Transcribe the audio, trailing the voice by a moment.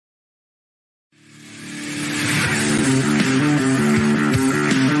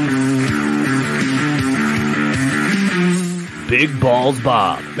Big Balls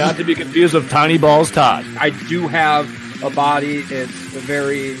Bob. Not to be confused with Tiny Balls Todd. I do have a body. It's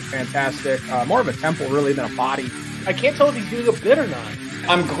very fantastic. More of a temple, really, than a body. I can't tell if he's doing a bit or not.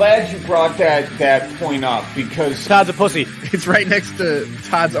 I'm glad you brought that point up because Todd's a pussy. It's right next to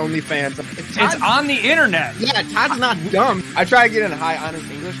Todd's OnlyFans. It's on the internet. Yeah, Todd's not dumb. I tried to get in a high honors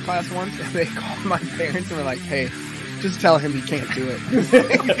English class once, and they called my parents and were like, hey, just tell him he can't do it.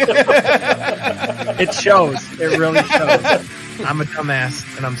 It shows. It really shows. I'm a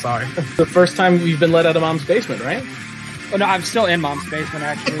dumbass, and I'm sorry. The first time we've been let out of Mom's basement, right? Oh, no, I'm still in Mom's basement,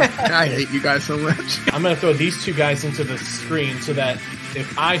 actually. I hate you guys so much. I'm going to throw these two guys into the screen so that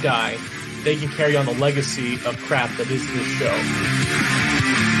if I die, they can carry on the legacy of crap that is this show.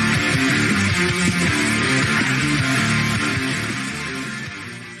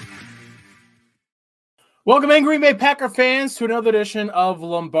 Welcome in, Green Bay Packer fans, to another edition of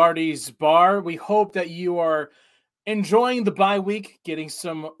Lombardi's Bar. We hope that you are enjoying the bye week, getting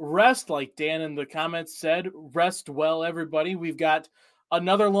some rest, like Dan in the comments said. Rest well, everybody. We've got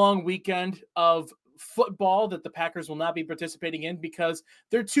another long weekend of football that the Packers will not be participating in because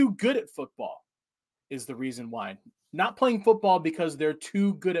they're too good at football, is the reason why. Not playing football because they're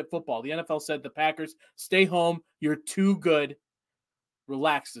too good at football. The NFL said the Packers, stay home. You're too good.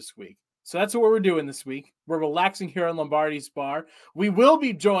 Relax this week. So that's what we're doing this week. We're relaxing here on Lombardi's Bar. We will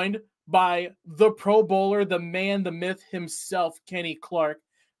be joined by the Pro Bowler, the man, the myth himself, Kenny Clark,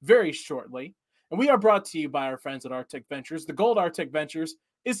 very shortly. And we are brought to you by our friends at Artec Ventures. The goal of Artec Ventures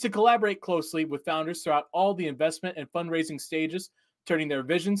is to collaborate closely with founders throughout all the investment and fundraising stages, turning their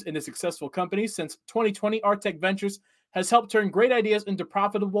visions into successful companies. Since 2020, Artec Ventures has helped turn great ideas into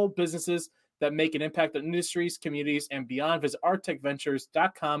profitable businesses that make an impact on industries, communities, and beyond. Visit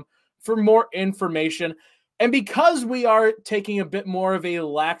artecventures.com for more information. And because we are taking a bit more of a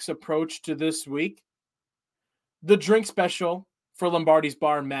lax approach to this week, the drink special for Lombardi's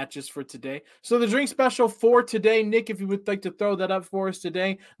Bar matches for today. So the drink special for today, Nick, if you would like to throw that up for us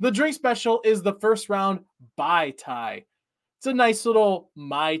today, the drink special is the first round Bai Tai. It's a nice little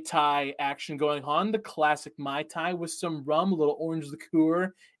Mai Tai action going on, the classic Mai Tai with some rum, a little orange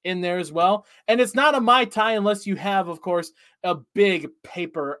liqueur in there as well. And it's not a Mai Tai unless you have, of course, a big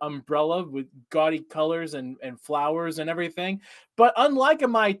paper umbrella with gaudy colors and flowers and everything. But unlike a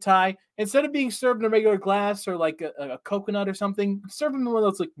Mai Tai, instead of being served in a regular glass or like a coconut or something, serve them in one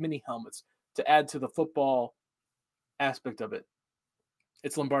of those like mini helmets to add to the football aspect of it.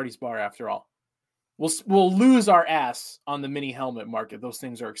 It's Lombardi's Bar after all. We'll lose our ass on the mini helmet market. Those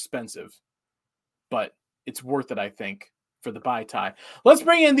things are expensive, but it's worth it, I think, for the Bai Tai. Let's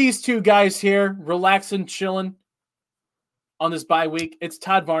bring in these two guys here, relaxing, chilling on this bye week. It's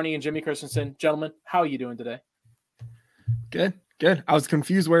Todd Varney and Jimmy Christensen. Gentlemen, how are you doing today? Good. I was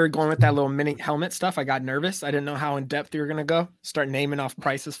confused where you're going with that little mini helmet stuff. I got nervous. I didn't know how in depth you were going to go. Start naming off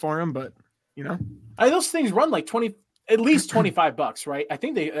prices for them, but you know, those things run like at least $25, right? I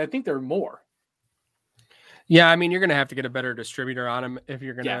think they're more. Yeah, I mean, you're going to have to get a better distributor on them if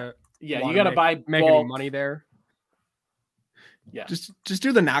you're going to you got to make any money there. Yeah. Just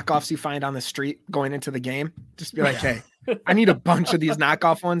do the knockoffs you find on the street going into the game. Just be like, hey, I need a bunch of these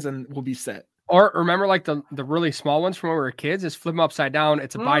knockoff ones and we'll be set. Or remember like the really small ones from when we were kids, just flip them upside down.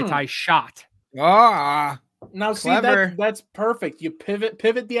 It's a Bai Tai shot. Ah, now clever. See, that's perfect. You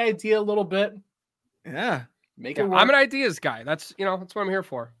pivot the idea a little bit. Yeah. Make it work. I'm an ideas guy. That's what I'm here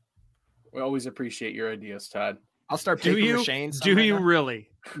for. We always appreciate your ideas, Todd. I'll start picking machines. Do you really?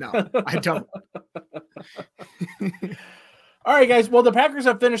 No, I don't. All right, guys. Well, the Packers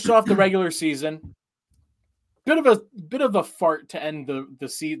have finished off the regular season. Bit of a fart to end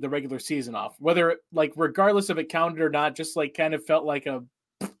the regular season off. Whether like regardless if it counted or not, just like kind of felt like a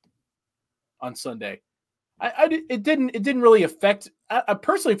on Sunday. It didn't really affect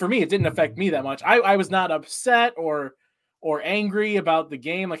personally for me. It didn't affect me that much. I was not upset or angry about the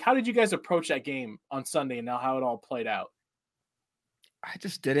game. Like, how did you guys approach that game on Sunday and now how it all played out? I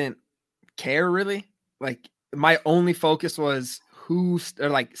just didn't care really. Like, my only focus was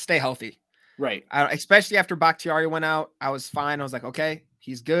stay healthy. Right. Especially after Bakhtiari went out, I was fine. I was like, okay,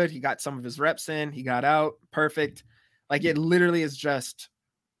 he's good. He got some of his reps in. He got out. Perfect. Like, it literally is just,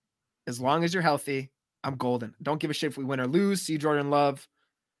 as long as you're healthy, I'm golden. Don't give a shit if we win or lose. See Jordan Love.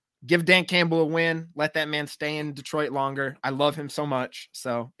 Give Dan Campbell a win. Let that man stay in Detroit longer. I love him so much.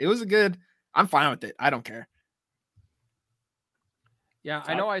 So it was I'm fine with it. I don't care. Yeah,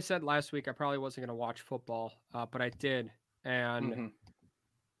 I know I said last week I probably wasn't going to watch football, but I did. And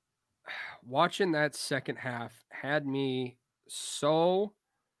watching that second half had me so...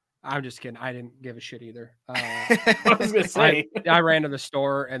 I'm just kidding. I didn't give a shit either. I was going to say. I ran to the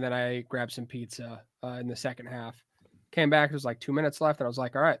store and then I grabbed some pizza in the second half. Came back, it was like 2 minutes left, and I was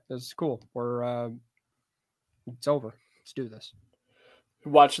like, all right, this is cool. It's over. Let's do this.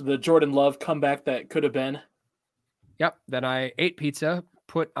 Watch the Jordan Love comeback that could have been. Yep. Then I ate pizza,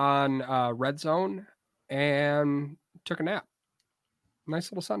 put on Red Zone, and took a nap.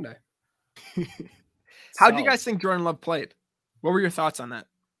 Nice little Sunday. How did you guys think Jordan Love played? What were your thoughts on that?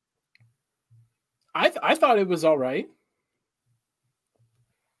 I thought it was all right.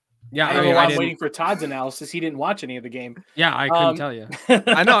 Yeah, I'm waiting for Todd's analysis. He didn't watch any of the game. Yeah, I couldn't tell you.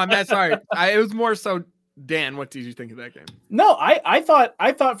 I know. I'm not sorry. It was more so. Dan, what did you think of that game? No, I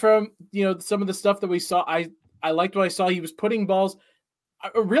thought from some of the stuff that we saw, I liked what I saw. He was putting balls.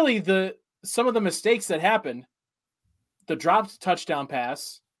 Really, some of the mistakes that happened, the dropped touchdown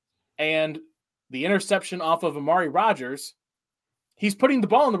pass, and the interception off of Amari Rodgers. He's putting the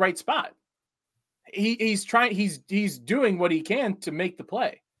ball in the right spot. He's doing what he can to make the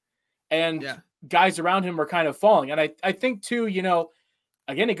play. And guys around him are kind of falling. And I think too,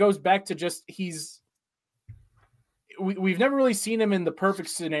 again, it goes back to just we've never really seen him in the perfect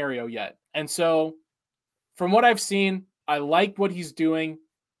scenario yet. And so from what I've seen, I like what he's doing.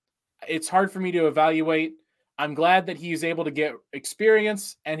 It's hard for me to evaluate. I'm glad that he's able to get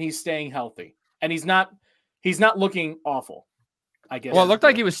experience and he's staying healthy. And he's not looking awful, I guess. Well, it looked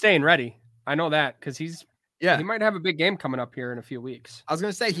like he was staying ready. I know that because he Yeah. might have a big game coming up here in a few weeks. I was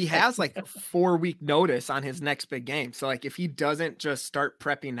going to say he has like a 4-week notice on his next big game. So like if he doesn't just start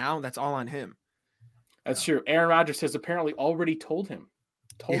prepping now, that's all on him. That's true. Aaron Rodgers has apparently already told him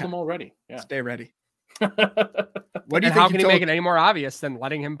already. Yeah. Stay ready. What do you and think how can he make it any more obvious than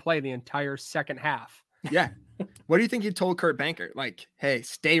letting him play the entire second half? Yeah. What do you think you told Kurt Banker? Like, hey,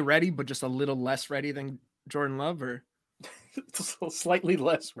 stay ready, but just a little less ready than Jordan Love, or slightly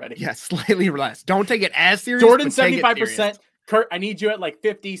less ready. yeah, slightly less. Don't take it as serious. Jordan, but take it 75%. serious. Kurt, I need you at like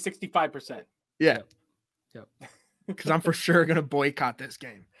 50, 65%. Yeah. Yep. Because I'm for sure gonna boycott this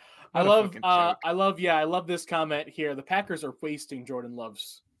game. I What a fucking joke. I love this comment here. The Packers are wasting Jordan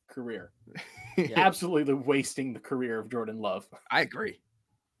Love's career. Absolutely wasting the career of Jordan Love. I agree.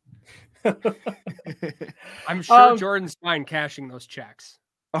 I'm sure Jordan's fine cashing those checks.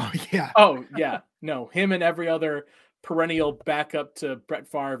 Oh yeah. Oh yeah. No, him and every other perennial backup to Brett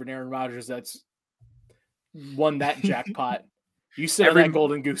Favre and Aaron Rodgers that's won that jackpot. You sit on that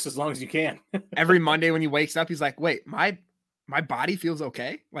golden goose as long as you can. Every Monday when he wakes up, he's like, wait, my body feels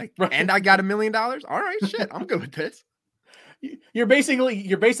okay. Like, Right. and I got $1 million. All right, shit. I'm good with this. You're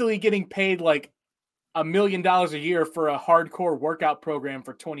basically getting paid like $1 million a year for a hardcore workout program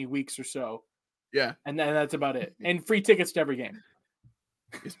for 20 weeks or so. Yeah. And then that's about it. And free tickets to every game.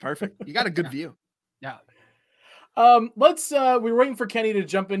 It's perfect. You got a good view. Yeah. Let's we're waiting for Kenny to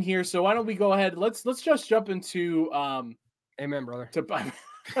jump in here. So why don't we go ahead? Let's just jump into Amen, brother.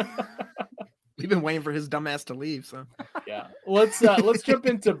 We've been waiting for his dumbass to leave. So yeah. Let's jump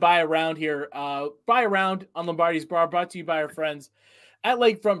into Buy Around here. Buy Around on Lombardi's Bar, brought to you by our friends at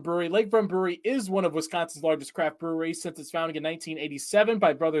Lakefront Brewery. Lakefront Brewery is one of Wisconsin's largest craft breweries since its founding in 1987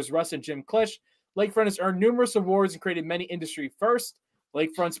 by brothers Russ and Jim Klisch. Lakefront has earned numerous awards and created many industry firsts.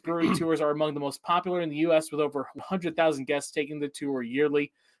 Lakefront's brewery tours are among the most popular in the U.S., with over 100,000 guests taking the tour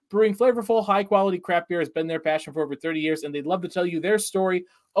yearly. Brewing flavorful, high-quality craft beer has been their passion for over 30 years, and they'd love to tell you their story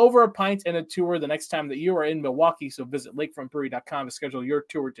over a pint and a tour the next time that you are in Milwaukee. So visit lakefrontbrewery.com to schedule your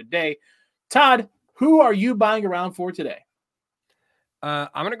tour today. Todd, who are you buying around for today? I'm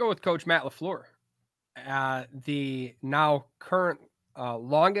going to go with Coach Matt LaFleur, the now current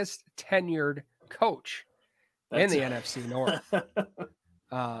longest tenured coach in the NFC North.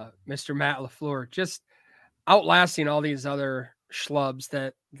 Mr. Matt LaFleur, just outlasting all these other schlubs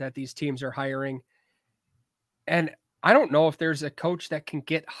that these teams are hiring. And I don't know if there's a coach that can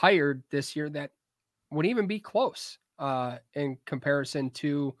get hired this year that would even be close in comparison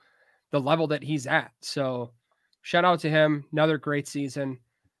to the level that he's at. So shout out to him. Another great season.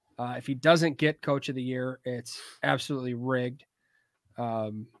 If he doesn't get coach of the year, it's absolutely rigged.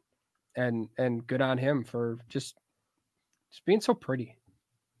 And good on him for just being so pretty.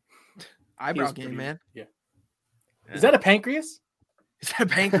 eyebrow game, man. Yeah. Is that a pancreas? Is that a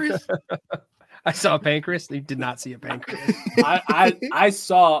pancreas? I saw a pancreas. You did not see a pancreas. I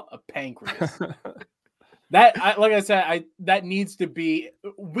saw a pancreas. Like I said, that needs to be.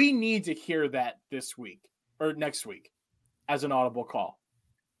 We need to hear that this week or next week as an audible call.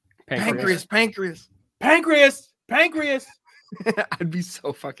 Pancreas. I'd be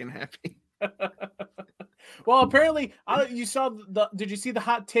so fucking happy. Well, apparently, you saw did you see the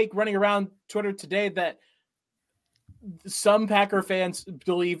hot take running around Twitter today that some Packer fans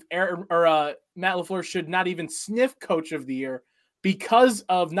believe Matt LaFleur should not even sniff Coach of the Year because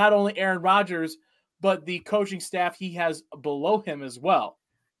of not only Aaron Rodgers but the coaching staff he has below him as well.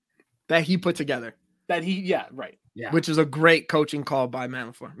 That he put together. Yeah, right. Yeah. Which is a great coaching call by Matt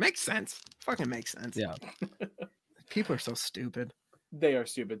LaFleur. Makes sense. Fucking makes sense. Yeah. People are so stupid. They are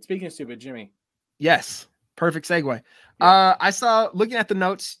stupid. Speaking of stupid, Jimmy. Yes. Perfect segue. I saw, looking at the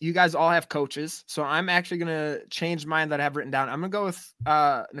notes, you guys all have coaches. So I'm actually going to change mine that I have written down. I'm going to go with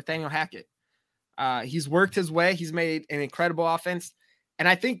Nathaniel Hackett. He's worked his way. He's made an incredible offense. And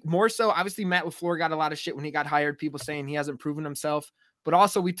I think more so, obviously, Matt LaFleur got a lot of shit when he got hired. People saying he hasn't proven himself. But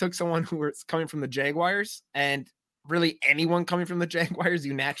also, we took someone who was coming from the Jaguars. And really, anyone coming from the Jaguars,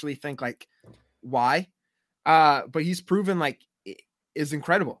 you naturally think, like, why? But he's proven, like, is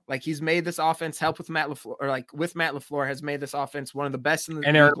incredible. Like, he's made this offense help with Matt LaFleur, or like with Matt LaFleur, has made this offense one of the best in the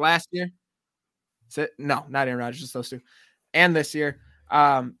league last year. No, not Aaron Rodgers, just those two. And this year.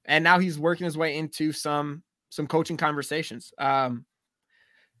 And now he's working his way into some coaching conversations.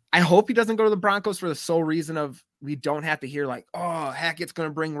 I hope he doesn't go to the Broncos for the sole reason of we don't have to hear like, oh, Hackett's going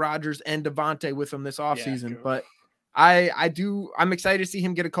to bring Rodgers and Devontae with him this offseason. But I'm excited to see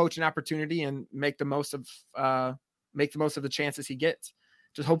him get a coaching opportunity and make the most of the chances he gets.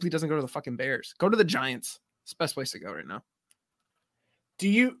 Just hopefully he doesn't go to the fucking Bears. Go to the Giants. It's the best place to go right now.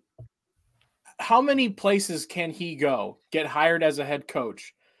 How many places can he go, get hired as a head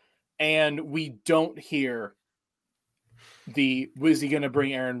coach, and we don't hear was he going to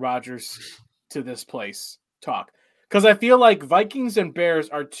bring Aaron Rodgers to this place talk? Because I feel like Vikings and Bears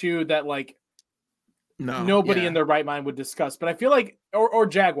are two that like nobody in their right mind would discuss. But I feel like or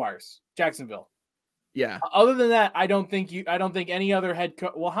Jaguars, Jacksonville. Yeah. Other than that, I don't think any other head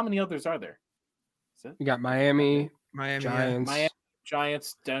coach. Well, how many others are there? You got Miami,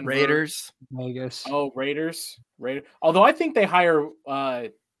 Giants, Denver, Raiders, Vegas. Oh, Raiders. Although I think they hire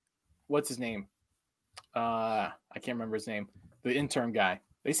what's his name? I can't remember his name. The intern guy.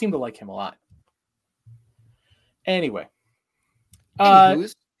 They seem to like him a lot. Anyway.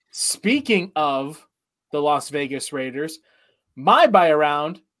 Speaking of the Las Vegas Raiders, my buy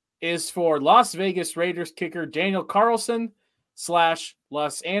around is for Las Vegas Raiders kicker Daniel Carlson /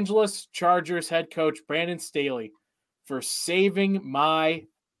 Los Angeles Chargers head coach Brandon Staley for saving my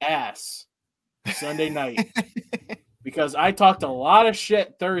ass Sunday night. Because I talked a lot of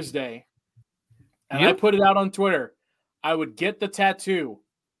shit Thursday. And I put it out on Twitter. I would get the tattoo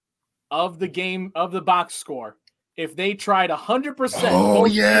of the game, of the box score, if they tried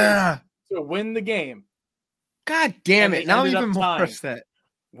 100% to win the game. God damn it. Now I'm even more upset.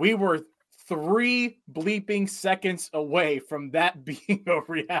 We were 3 bleeping seconds away from that being a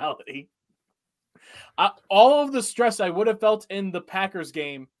reality. All of the stress I would have felt in the Packers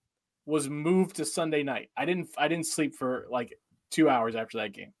game was moved to Sunday night. I didn't sleep for like 2 hours after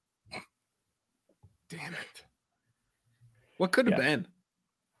that game. Damn it. What could have been?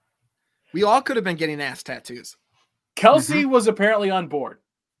 We all could have been getting ass tattoos. Kelsey was apparently on board.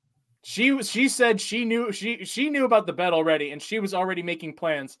 She said she knew about the bet already, and she was already making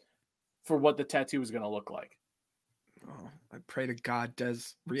plans for what the tattoo was going to look like. Oh, I pray to God Des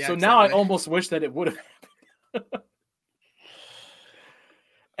reacts. So now I almost wish that it would have happened.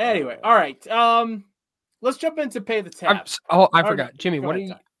 Anyway, all right. Let's jump into pay the tab. I forgot. Jimmy,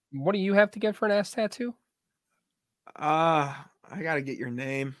 what do you have to get for an ass tattoo? I got to get your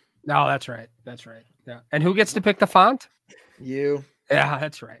name. No, that's right. Yeah. And who gets to pick the font? You. Yeah,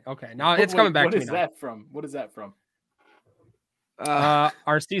 that's right. Okay. Now it's coming back to me. What is that from?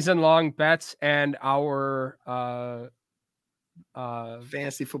 Our season-long bets and our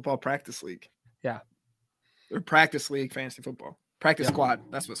fantasy football practice league. Yeah. Or practice league fantasy football. Practice squad.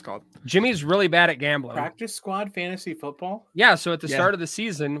 That's what it's called. Jimmy's really bad at gambling. Practice squad fantasy football? Yeah. So at the start of the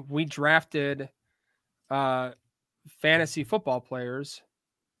season, we drafted fantasy football players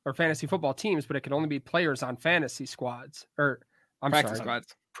or fantasy football teams, but it could only be players on fantasy squads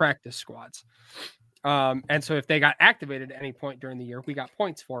practice squads. And so if they got activated at any point during the year, we got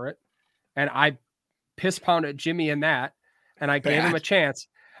points for it. And I piss pounded Jimmy in that. And I gave him a chance.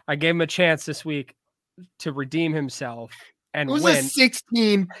 I gave him a chance this week to redeem himself and win. It was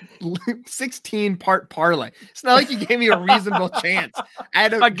a 16 part parlay. It's not like you gave me a reasonable chance. I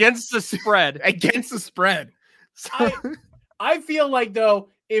had against the spread. So. I feel like though,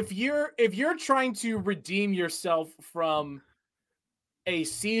 if you're trying to redeem yourself from a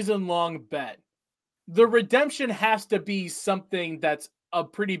season-long bet, the redemption has to be something that's a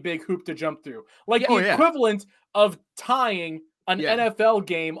pretty big hoop to jump through. Like the equivalent of tying an NFL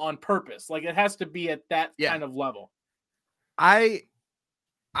game on purpose. Like it has to be at that kind of level. I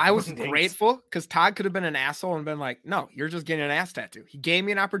was grateful because Todd could have been an asshole and been like, no, you're just getting an ass tattoo. He gave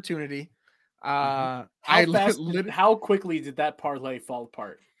me an opportunity. I How quickly did that parlay fall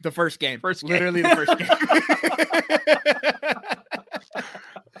apart? the first game. First game. Literally the first game.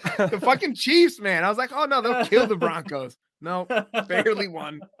 The fucking Chiefs, man. I was like, oh no, they'll kill the Broncos. No, barely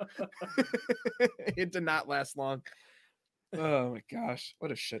won. It did not last long. Oh my gosh,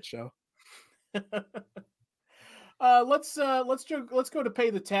 what a shit show. Let's go to pay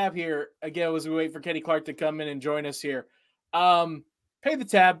the tab here again as we wait for Kenny Clark to come in and join us here. Pay the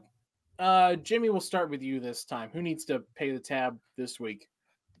tab. Jimmy, we'll start with you this time. Who needs to pay the tab this week?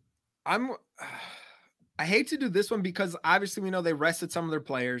 I hate to do this one because obviously we know they rested some of their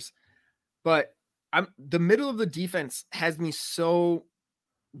players, but the middle of the defense has me so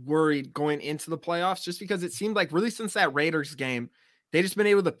worried going into the playoffs just because it seemed like really since that Raiders game, they just been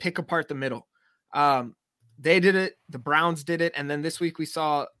able to pick apart the middle. They did it. The Browns did it. And then this week we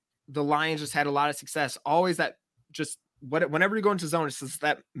saw the Lions just had a lot of success. Always that just whenever you go into zone, it's just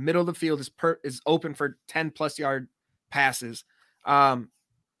that middle of the field is open for 10 plus yard passes.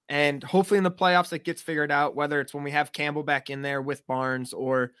 And hopefully in the playoffs, it gets figured out, whether it's when we have Campbell back in there with Barnes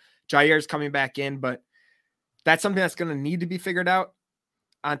or Jair's coming back in, but that's something that's going to need to be figured out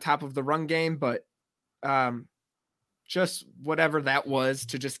on top of the run game. But just whatever that was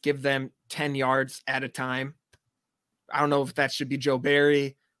to just give them 10 yards at a time. I don't know if that should be Joe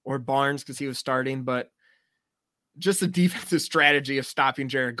Barry or Barnes because he was starting, but just the defensive strategy of stopping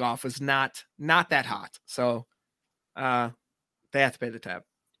Jared Goff was not that hot. So they have to pay the tab.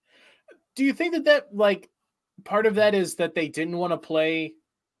 Do you think that like part of that is that they didn't want to play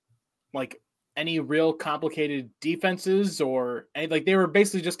like any real complicated defenses or like they were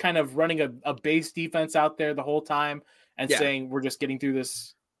basically just kind of running a base defense out there the whole time and saying we're just getting through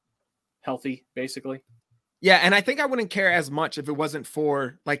this healthy, basically? Yeah, and I think I wouldn't care as much if it wasn't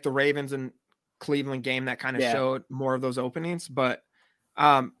for like the Ravens and Cleveland game that kind of showed more of those openings. But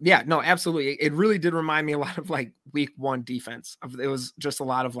no, absolutely. It really did remind me a lot of like week 1 defense. It was just a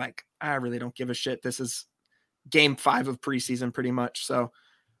lot of like, I really don't give a shit. This is game 5 of preseason pretty much. So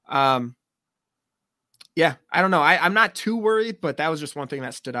I don't know. I'm not too worried, but that was just one thing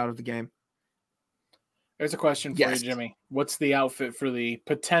that stood out of the game. There's a question for you, Jimmy. What's the outfit for the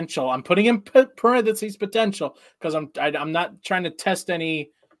potential? I'm putting in parentheses potential because I'm not trying to test any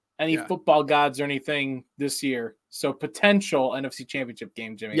football gods or anything this year. So potential NFC Championship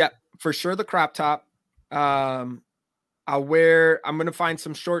game, Jimmy. Yeah, for sure the crop top. I'm going to find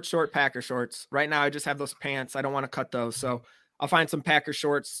some short Packer shorts. Right now I just have those pants. I don't want to cut those. So I'll find some Packer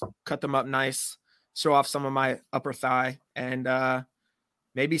shorts, cut them up nice, show off some of my upper thigh, and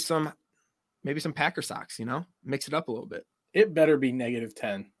maybe some Packer socks, mix it up a little bit. It better be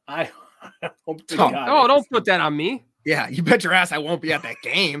 -10. I hope to God. Oh, don't put that on me. Yeah, you bet your ass I won't be at that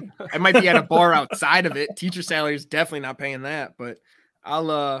game. I might be at a bar outside of it. Teacher salary is definitely not paying that, but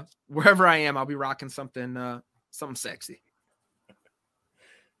I'll wherever I am, I'll be rocking something sexy.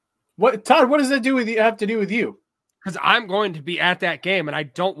 Todd, what does that have to do with you? Because I'm going to be at that game and I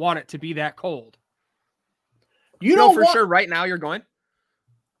don't want it to be that cold. You know for sure right now you're going?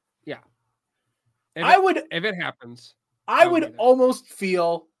 Yeah. If it happens. I would almost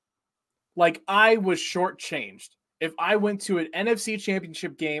feel like I was shortchanged if I went to an NFC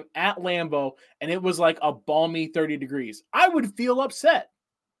Championship game at Lambeau and it was like a balmy 30 degrees. I would feel upset.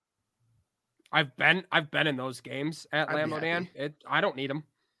 I've been in those games at Lambeau, Dan. I don't need them.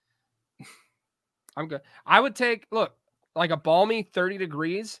 I'm good. I would take like a balmy 30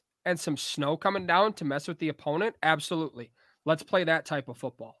 degrees and some snow coming down to mess with the opponent. Absolutely. Let's play that type of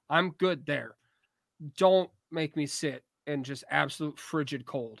football. I'm good there. Don't make me sit in just absolute frigid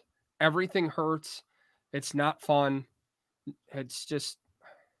cold. Everything hurts. It's not fun. It's just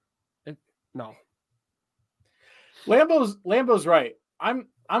no. Lambeau's right. I'm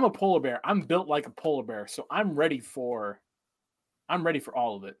a polar bear. I'm built like a polar bear, so I'm ready for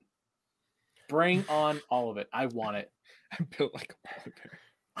all of it. Bring on all of it. I want it. I'm built like a polar bear.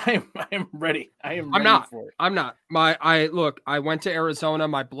 I am ready. I'm not for it. I'm not. I went to Arizona,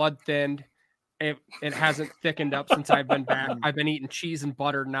 my blood thinned. It hasn't thickened up since I've been back. I've been eating cheese and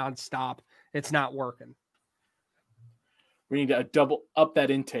butter nonstop. It's not working. We need to double up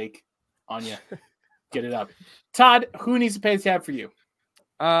that intake on you. Get it up. Todd, who needs to pay the tab for you?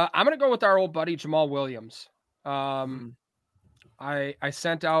 I'm going to go with our old buddy, Jamal Williams. I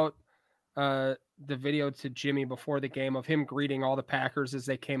sent out the video to Jimmy before the game of him greeting all the Packers as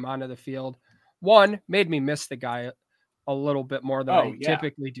they came onto the field. One, made me miss the guy a little bit more than I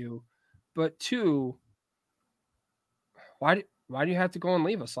typically do. But two, why do you have to go and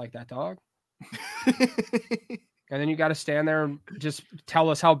leave us like that, dog? And then you got to stand there and just tell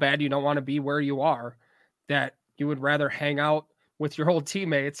us how bad you don't want to be where you are, that you would rather hang out with your old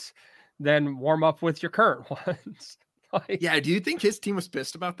teammates then warm up with your current ones. Like, Yeah, do you think his team was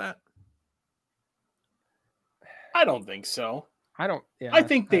pissed about that? I don't think so. I don't. Yeah, I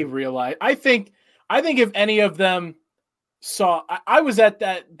think they realize. I think if any of them saw, I was at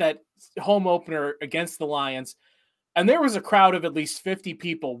that home opener against the Lions, and there was a crowd of at least 50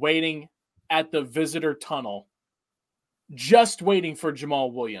 people waiting at the visitor tunnel, just waiting for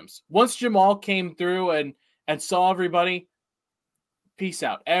Jamal Williams. Once Jamal came through and saw everybody, peace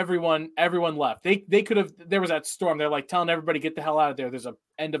out. Everyone left. They could have. There was that storm. They're like telling everybody, get the hell out of there. There's a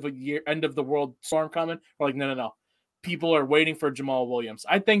end of the world storm coming. We're like, no. People are waiting for Jamal Williams.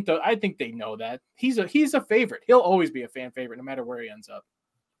 I think they know that he's a favorite. He'll always be a fan favorite, no matter where he ends up.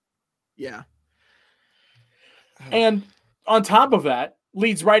 Yeah. And on top of that,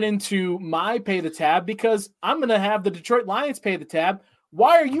 leads right into my pay the tab, because I'm going to have the Detroit Lions pay the tab.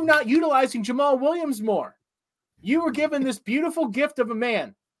 Why are you not utilizing Jamal Williams more? You were given this beautiful gift of a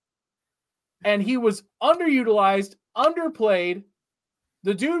man, and he was underutilized, underplayed.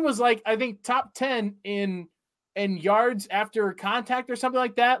 The dude was like, I think, top 10 in yards after contact or something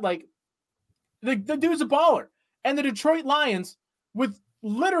like that. Like, the dude's a baller. And the Detroit Lions, with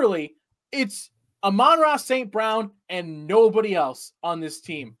literally, it's Amon-Ra St. Brown and nobody else on this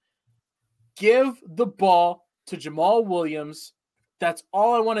team. Give the ball to Jamal Williams. That's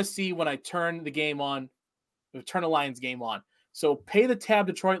all I want to see when I turn the game on, turn the Lions game on. So pay the tab,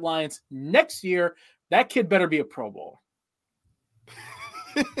 Detroit Lions. Next year, that kid better be a Pro Bowler.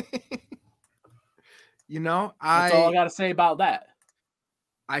 That's all I got to say about that.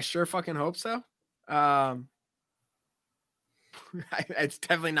 I sure fucking hope so. It's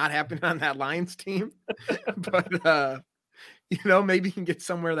definitely not happening on that Lions team, but maybe he can get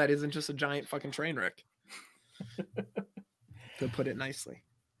somewhere that isn't just a giant fucking train wreck. To put it nicely.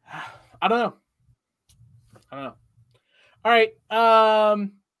 I don't know. All right.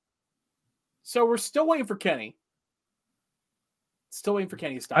 So we're still waiting for Kenny. Still waiting for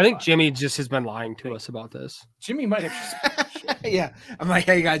Kenny to stop. I think Jimmy just has been lying to us about this. Jimmy might have just yeah. I'm like,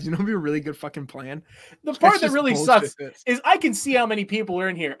 hey guys, it'd be a really good fucking plan. The part that really sucks is I can see how many people are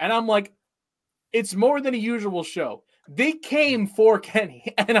in here, and I'm like, it's more than a usual show. They came for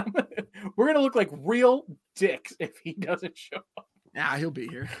Kenny, and we're gonna look like real dicks if he doesn't show up. Nah, he'll be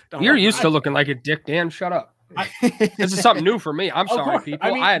here. You're used to looking like a dick, Dan. Shut up. This is something new for me. I'm sorry,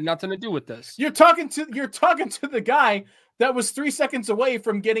 people. I had nothing to do with this. You're talking to the guy that was 3 seconds away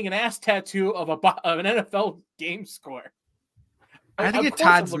from getting an ass tattoo of an NFL game score. I think it's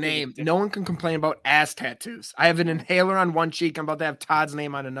Todd's name. No one can complain about ass tattoos. I have an inhaler on one cheek. I'm about to have Todd's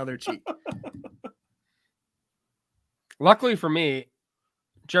name on another cheek. Luckily for me,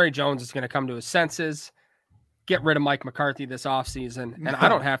 Jerry Jones is going to come to his senses, get rid of Mike McCarthy this offseason, and I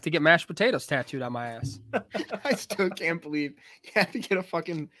don't have to get mashed potatoes tattooed on my ass. I still can't believe you have to get a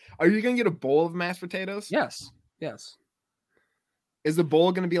fucking... Are you going to get a bowl of mashed potatoes? Yes. Is the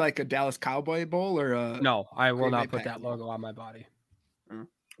bowl going to be like a Dallas Cowboy bowl or a... No, I will not put that logo on my body.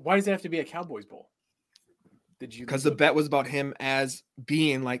 Why does it have to be a Cowboys bowl? Because the bet was about him as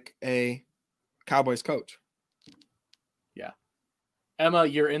being like a Cowboys coach. Yeah. Emma,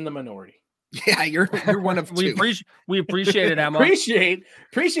 you're in the minority. Yeah, you're one of two. We appreciate it, Emma. appreciate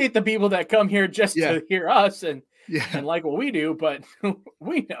the people that come here just to hear us and like what we do, but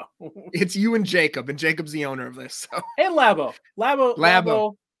we know. It's you and Jacob's the owner of this. So. And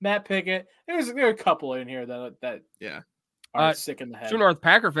Labo, Matt Pickett. There are a couple in here that are sick in the head. True North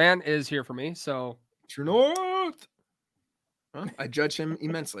Packer fan is here for me, so True North. Well, I judge him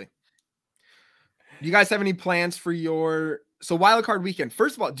immensely. Do you guys have any plans for so wild card weekend?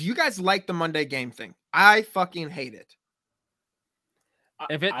 First of all, do you guys like the Monday game thing? I fucking hate it.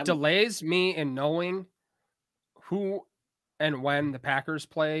 If it delays me in knowing who and when the Packers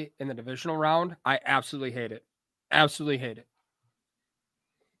play in the divisional round, I absolutely hate it. Absolutely hate it.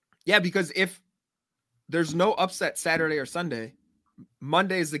 Yeah, because if there's no upset Saturday or Sunday,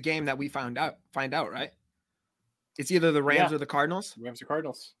 Monday is the game that we find out, right? It's either the Rams or the Cardinals. Rams or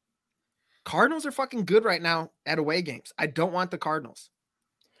Cardinals. Cardinals are fucking good right now at away games. I don't want the Cardinals.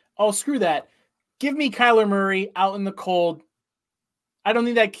 Oh, screw that. Give me Kyler Murray out in the cold. I don't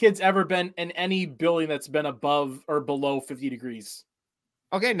think that kid's ever been in any building that's been above or below 50 degrees.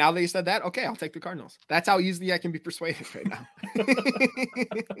 Okay, now that you said that, okay, I'll take the Cardinals. That's how easily I can be persuaded right now.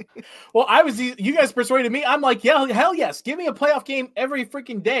 Well, you guys persuaded me. I'm like, yeah, hell yes. Give me a playoff game every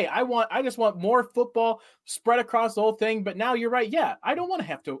freaking day. I just want more football spread across the whole thing. But now you're right. Yeah, I don't want to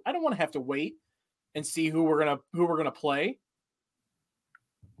have to wait and see who we're gonna play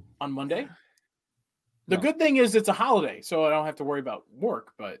on Monday. The good thing is it's a holiday, so I don't have to worry about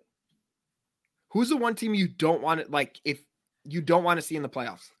work. But who's the one team you don't want to if you don't want to see in the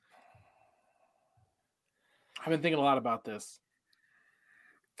playoffs? I've been thinking a lot about this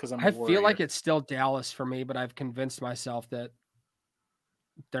because I feel like it's still Dallas for me, but I've convinced myself that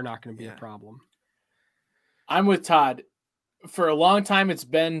they're not going to be a problem. I'm with Todd. For a long time, it's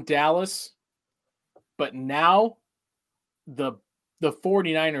been Dallas, but now the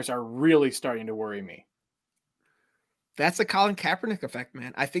 49ers are really starting to worry me. That's the Colin Kaepernick effect,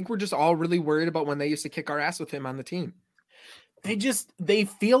 man. I think we're just all really worried about when they used to kick our ass with him on the team. They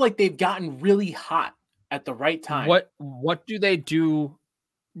feel like they've gotten really hot at the right time. What do they do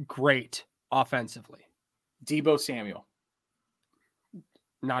great offensively? Deebo Samuel.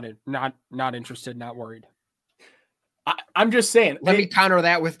 Not interested, not worried. I'm just saying. Let me counter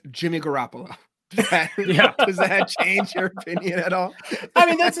that with Jimmy Garoppolo. Does that change your opinion at all? I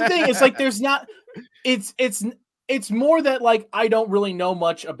mean, that's the thing. It's like there's not. It's more that like I don't really know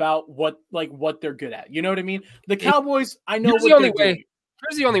much about what they're good at. You know what I mean? The Cowboys, I know. Here's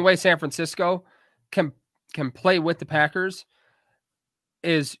the only way San Francisco can play with the Packers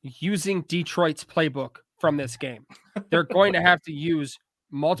is using Detroit's playbook from this game. They're going to have to use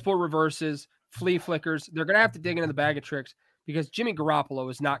multiple reverses, flea flickers. They're going to have to dig into the bag of tricks because Jimmy Garoppolo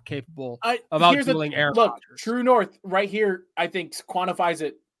is not capable of outdueling Aaron Rodgers. True North right here, I think, quantifies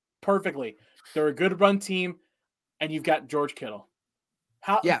it perfectly. They're a good run team, and you've got George Kittle.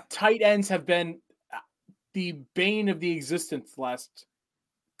 Tight ends have been the bane of the existence the last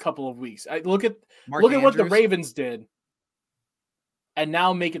couple of weeks. Look at what the Ravens did, and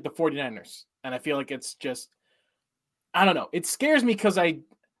now make it the 49ers. And I feel like it's just, I don't know. It scares me because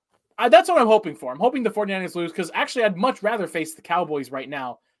that's what I'm hoping for. I'm hoping the 49ers lose because actually I'd much rather face the Cowboys right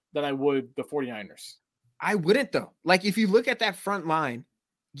now than I would the 49ers. I wouldn't though. Like if you look at that front line,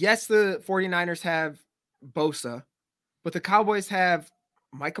 yes, the 49ers have Bosa, but the Cowboys have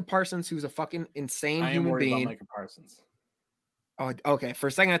Micah Parsons, who's a fucking insane human being. About Micah Parsons. Oh, okay. For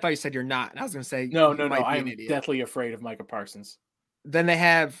a second, I thought you said you're not. And I was going to say no. I'm deathly afraid of Micah Parsons. Then they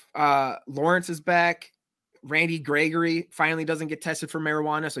have Lawrence is back. Randy Gregory finally doesn't get tested for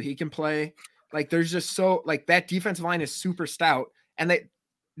marijuana, so he can play. Like there's just that defensive line is super stout. And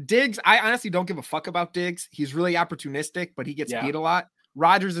Diggs, I honestly don't give a fuck about Diggs. He's really opportunistic, but he gets beat a lot.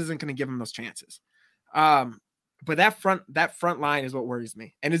 Rodgers isn't going to give him those chances. But that front line is what worries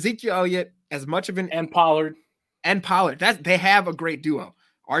me. And Ezekiel Elliott, as much of an and Pollard, they have a great duo.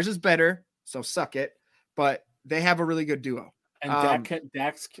 Ours is better, so suck it. But they have a really good duo. And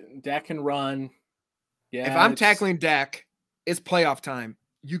Dak can run. Yeah. If I'm tackling Dak, it's playoff time.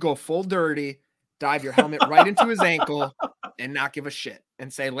 You go full dirty, dive your helmet right into his ankle, and not give a shit.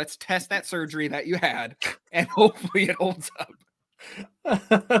 And say, let's test that surgery that you had, and hopefully it holds up.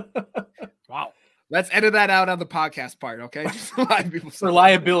 Wow. Let's edit that out on the podcast part, okay? Just a lot of people for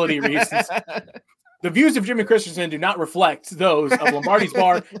liability reasons. The views of Jimmy Christensen do not reflect those of Lombardi's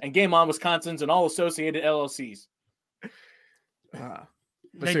Bar and Game On Wisconsin's and all associated LLCs.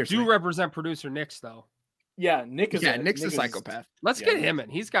 They do represent producer Nick's, though. Yeah, Nick's a psychopath. Let's get him in.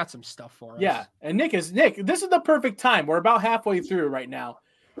 He's got some stuff for us. Yeah, and Nick. This is the perfect time. We're about halfway through right now.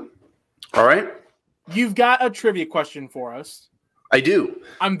 All right. You've got a trivia question for us. I do.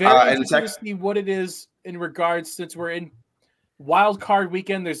 I'm very interested to see what it is in regards, since we're in wild card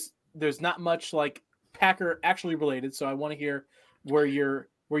weekend. There's not much like Packer actually related, so I want to hear where your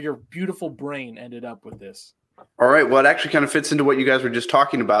beautiful brain ended up with this. All right. Well, it actually kind of fits into what you guys were just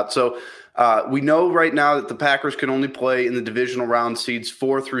talking about. So we know right now that the Packers can only play in the divisional round seeds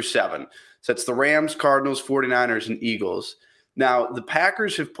 4 through 7. So it's the Rams, Cardinals, 49ers, and Eagles. Now, the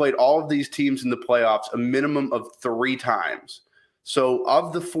Packers have played all of these teams in the playoffs a minimum of 3 times. So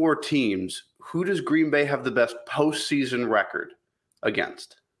of the 4 teams, who does Green Bay have the best postseason record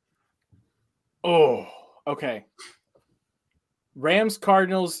against? Oh, okay. Rams,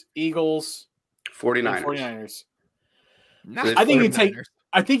 Cardinals, Eagles, 49ers.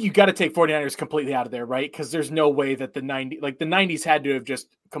 I think you got to take 49ers completely out of there, right? Because there's no way that the 90s had to have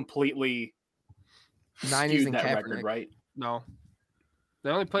just completely 90s and that Kaepernick. record, right? No. They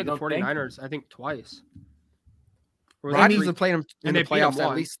only played the 49ers, I think, twice. Rodgers has played them in the playoffs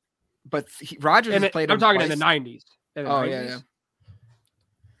at least. But Rodgers has played them I'm talking twice. in the 90s. Yeah.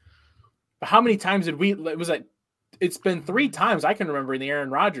 But how many times did it's been 3 times I can remember in the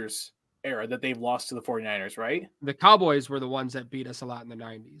Aaron Rodgers era that they've lost to the 49ers, right? The Cowboys were the ones that beat us a lot in the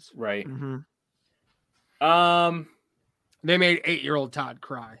 90s. Right. Mm-hmm. They made 8-year-old Todd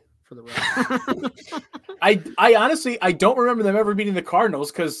cry for the rest. I honestly don't remember them ever beating the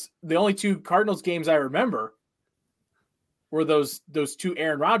Cardinals because the only 2 Cardinals games I remember were those 2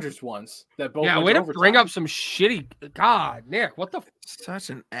 Aaron Rodgers ones that both went way to overtime. bring up some shitty. God, Nick, what the? Such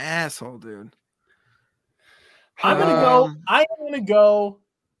an asshole, dude. I'm gonna go.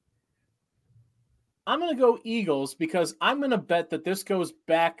 I'm going to go Eagles because I'm going to bet that this goes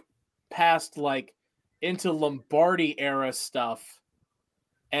back past like into Lombardi era stuff.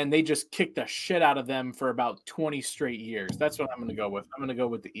 And they just kicked the shit out of them for about 20 straight years. That's what I'm going to go with. I'm going to go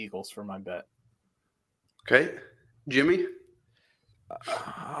with the Eagles for my bet. Okay. Jimmy?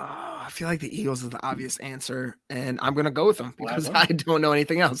 I feel like the Eagles is the obvious answer, and I'm going to go with them because I don't know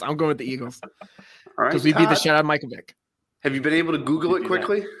anything else. I'm going with the Eagles. All right. Because we beat the shit out of Michael Vick. Have you been able to Google it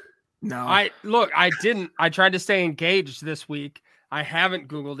quickly? No. I didn't. I tried to stay engaged this week. I haven't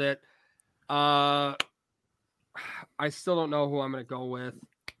Googled it. I still don't know who I'm going to go with.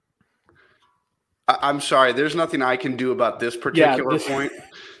 I'm sorry. There's nothing I can do about this particular point.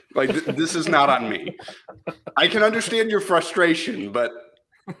 Like, this is not on me. I can understand your frustration, but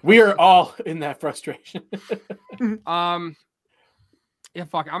we are all in that frustration. Yeah,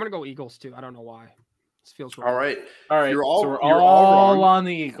 fuck. I'm gonna go Eagles too. I don't know why. This feels wrong. All right. We're all on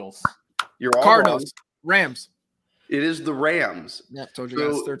the Eagles. You're all Cardinals, wrong. Rams. It is the Rams. Yeah, told you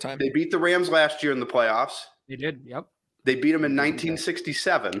guys third time. They beat the Rams last year in the playoffs. They did. Yep. They beat them in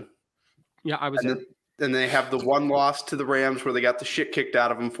 1967. Yeah, I was. And they have the one loss to the Rams where they got the shit kicked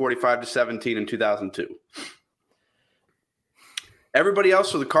out of them 45-17 in 2002. Everybody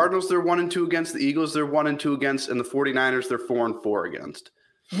else, so the Cardinals, they're 1-2 against. The Eagles, they're 1-2 against. And the 49ers, they're 4-4 against.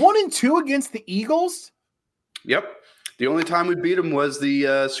 1-2 against the Eagles? Yep. The only time we beat them was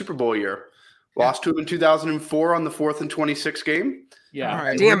the Super Bowl year. Lost to them in 2004 on the 4th and 26 game. Yeah. All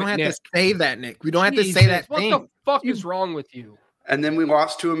right. Damn we don't it, have Nick. to say that, Nick. We don't have to say that thing. What the fuck is wrong with you? And then we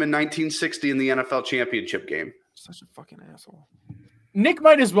lost to them in 1960 in the NFL championship game. Such a fucking asshole. Nick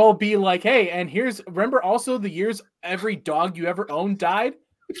might as well be like, hey, and remember also the years every dog you ever owned died?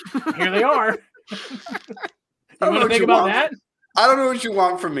 Here they are. You want to think about that? I don't know what you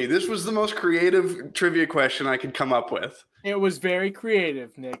want from me. This was the most creative trivia question I could come up with. It was very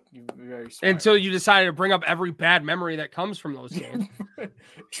creative, Nick. You're very smart. Until you decided to bring up every bad memory that comes from those games.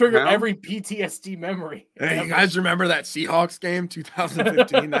 Trigger every PTSD memory. Hey, you guys remember that Seahawks game,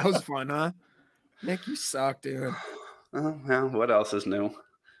 2015? That was fun, huh? Nick, you suck, dude. Oh, well, what else is new?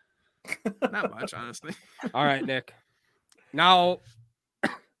 Not much, honestly. All right, Nick. Now,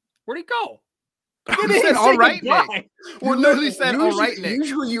 where'd he go? You said all right, Nick. Well, literally said all right, Nick.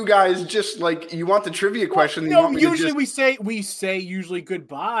 Usually you guys just like you want the trivia question. No, usually we say usually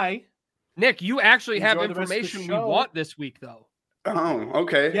goodbye. Nick, you actually have Enjoy the rest of the information we show. want this week, though. Oh,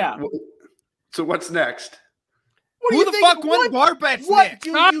 okay. Yeah. So what's next? Who the fuck won bar bets, What Nick?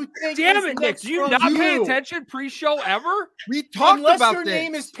 do you think? Damn is it, Nick. next Do you from not pay you? attention pre-show ever? We talked Unless about your this.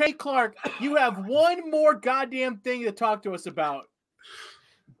 name is Kay Clark, you have one more goddamn thing to talk to us about.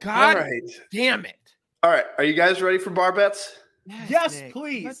 God All right. damn it. All right. Are you guys ready for bar bets? Yes, Nick.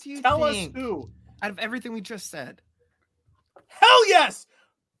 please. What do you Tell think? us who. Out of everything we just said. Hell yes!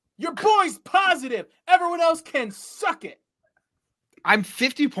 Your boy's positive. Everyone else can suck it. I'm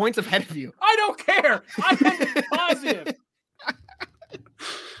 50 points ahead of you. I don't care. I'm positive.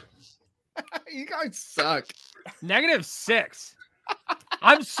 You guys suck. -6.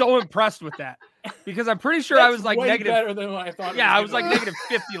 I'm so impressed with that because I'm pretty sure I was like way negative. better than what I thought. Yeah, I was like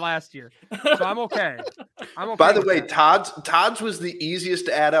 -50 last year, so I'm okay. I'm okay. By the with way, that. Todd's was the easiest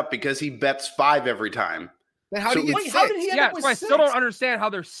to add up because he bets 5 every time. Then how do you Wait, get how 6? did he end Yeah, up with so I 6? still don't understand how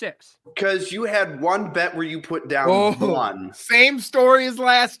there's 6. Because you had one bet where you put down Oh, 1. same story as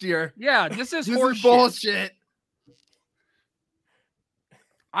last year. Yeah, this is This horseshit. is bullshit.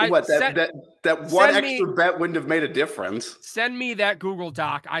 What that one send me- extra bet wouldn't have made a difference. Send me that Google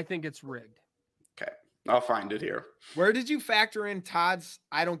Doc. I think it's rigged. Okay, I'll find it here. Where did you factor in Todd's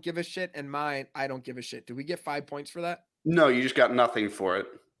I don't give a shit and mine I don't give a shit? Did we get 5 points for that? No, you just got nothing for it.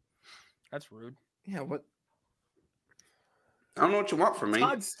 That's rude. Yeah, what I don't know what you want from me.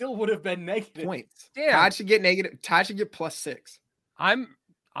 Todd still would have been negative. points? Damn. Todd should get negative. Todd should get +6.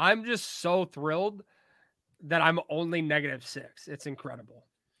 I'm just so thrilled that I'm only -6. It's incredible.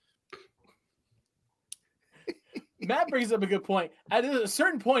 Matt brings up a good point. At a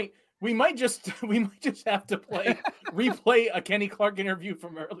certain point, we might just have to replay a Kenny Clark interview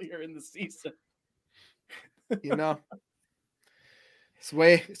from earlier in the season. You know, it's the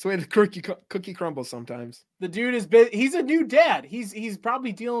way the cookie crumbles sometimes. The dude he's a new dad. He's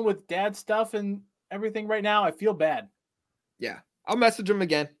probably dealing with dad stuff and everything right now. I feel bad. Yeah, I'll message him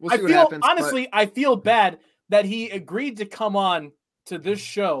again. We'll see what happens. Honestly, I feel bad that he agreed to come on to this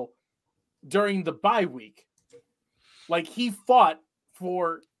show during the bye week. Like he fought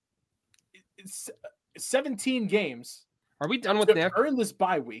for 17 games. Are we done with to Nick? earn this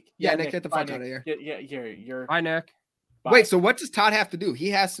bye week. Yeah, Nick, get the fuck bye, out of here. Yeah, you're. Hi, Nick. Bye. Wait, so what does Todd have to do? He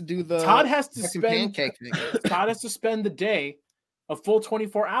has to do the Todd has to fucking spend pancake thing. Todd has to spend the day, a full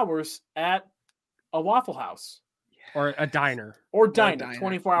 24 hours at a Waffle House or a diner. or diner,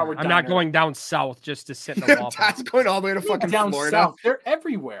 24-hour diner. I'm not going down south just to sit in a Waffle House. That's going all the way to fucking down Florida. south. They're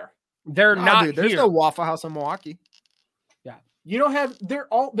everywhere. They're Nah, not dude, there's here. no Waffle House in Milwaukee. You don't have.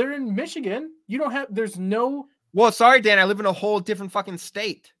 They're in Michigan. You don't have. There's no. Well, sorry, Dan. I live in a whole different fucking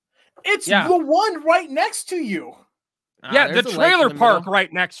state. It's Yeah. the one right next to you. Yeah, the there's a lake in trailer the park middle.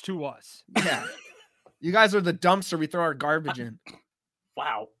 right next to us. Yeah. You guys are the dumpster we throw our garbage in.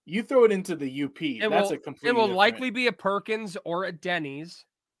 Wow, you throw it into the UP. That's a completely. It will different- likely be a Perkins or a Denny's.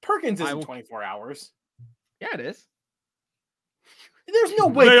 Perkins I isn't will- 24 hours. Yeah, it is. There's no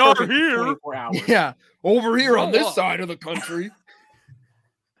way They are Perkins is here. 24 hours. Yeah. Over here on this Look. side of the country.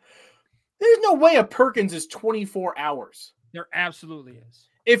 There's no way a Perkins is 24 hours. There absolutely is.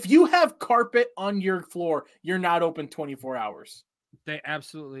 If you have carpet on your floor, you're not open 24 hours. They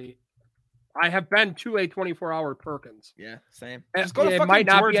absolutely. I have been to a 24-hour Perkins. Yeah, same. It- Just go to it fucking might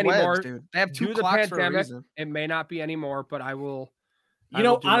not be George anymore. Webb's, dude. They have two Due to the clocks for a pandemic, reason. it may not be anymore, but I will. You I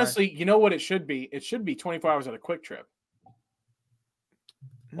know, will do my- honestly, you know what it should be? It should be 24 hours at a Quick Trip.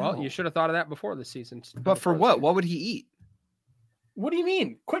 Well, No. you should have thought of that before the season. But for what? What would he eat? What do you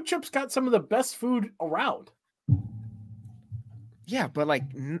mean? Quick Trip's got some of the best food around. Yeah, but like,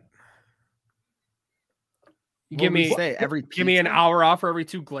 You what give would we me say every give me an pizza? hour off for every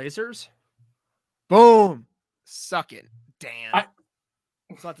 2 Glazers. Boom, suck it, Dan. I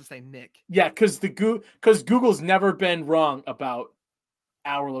was about to say Nick. Yeah, because Google's never been wrong about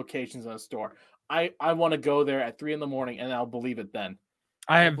our locations on a store. I want to go there at 3 a.m. and I'll believe it then.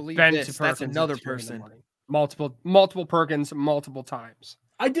 I have believe been this, to Perkins. that's at another 3 in the person. morning. Multiple Perkins, multiple times.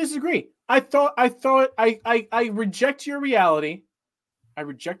 I disagree. I reject your reality. I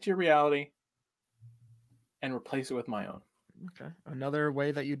reject your reality and replace it with my own. Okay, another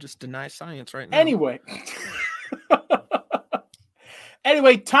way that you just deny science right now. Anyway.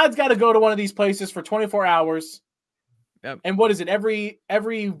 Anyway, Todd's got to go to one of these places for 24 hours. Yep. And what is it? Every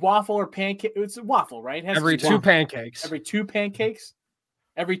waffle or pancake? It's a waffle, right? It has to Every be 2 waffle. pancakes. Every 2 pancakes?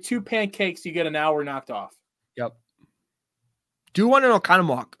 Every 2 pancakes, you get an hour knocked off. Yep. Do one in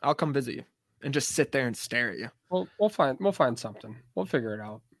Oconomowoc. I'll come visit you and just sit there and stare at you. We'll find something. We'll figure it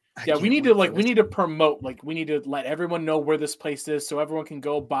out. Yeah, we need to promote, we need to let everyone know where this place is so everyone can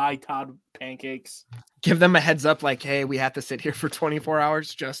go buy Todd pancakes. Give them a heads up, like, hey, we have to sit here for 24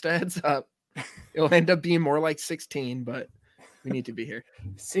 hours. Just a heads up. It'll end up being more like 16, but we need to be here.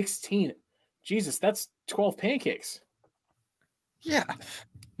 16. Jesus, that's 12 pancakes. Yeah.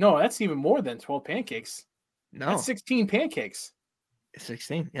 No, that's even more than 12 pancakes. No. That's 16 pancakes.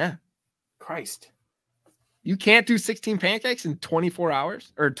 16. Yeah. Christ. You can't do 16 pancakes in 24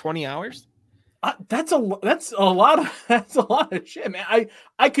 hours or 20 hours. That's a lot of shit, man.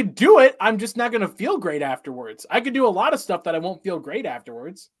 I could do it. I'm just not going to feel great afterwards. I could do a lot of stuff that I won't feel great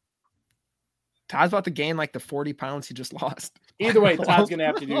afterwards. Todd's about to gain like the 40 pounds he just lost. Either way, Todd's going to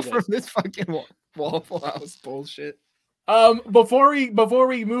have to do From this. this fucking Waffle House bullshit. Before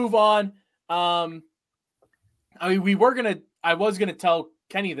we move on, I was gonna tell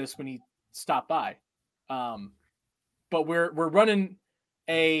Kenny this when he stopped by, but we're running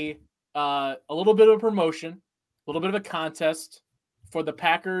a little bit of a promotion, a little bit of a contest for the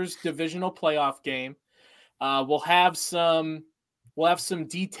Packers divisional playoff game. We'll have some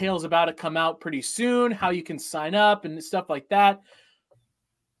details about it come out pretty soon, how you can sign up and stuff like that.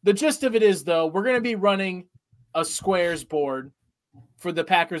 The gist of it is, though, we're going to be running a squares board for the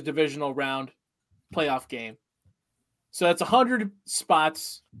Packers divisional round playoff game. So that's 100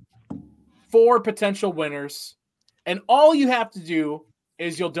 spots, 4 potential winners. And all you have to do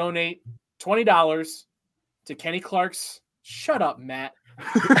is you'll donate $20 to Kenny Clark's. Shut up, Matt.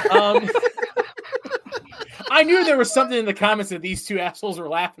 I knew there was something in the comments that these two assholes were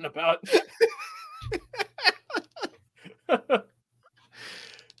laughing about.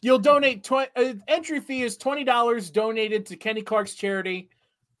 You'll donate entry fee is $20 donated to Kenny Clark's charity.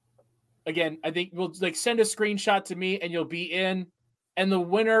 Again, I think we'll send a screenshot to me and you'll be in. And the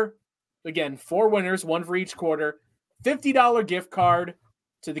winner, again, 4 winners, 1 for each quarter, $50 gift card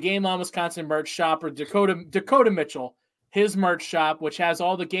to the Game On Wisconsin merch shop, or Dakota Mitchell, his merch shop, which has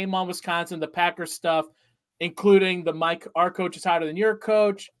all the Game On Wisconsin, the Packers stuff, including our coach is hotter than your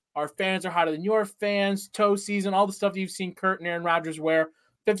coach, our fans are hotter than your fans, toe season, all the stuff you've seen Kurt and Aaron Rodgers wear.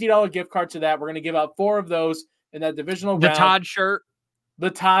 $50 gift card to that. We're going to give out 4 of those in that divisional round. The Todd shirt. The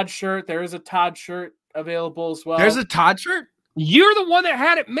Todd shirt. There is a Todd shirt available as well. There's a Todd shirt? You're the one that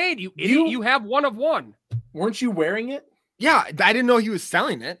had it made. You idiot. You have one of one. Weren't you wearing it? Yeah, I didn't know he was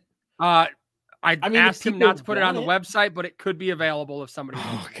selling it. I mean, asked him not to put it on the want website, but it could be available if somebody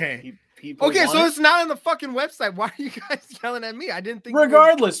wants. Okay. People So want it's not on the fucking website. Why are you guys yelling at me? I didn't think.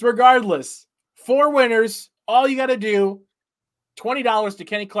 Regardless, 4 winners. All you got to do, $20 to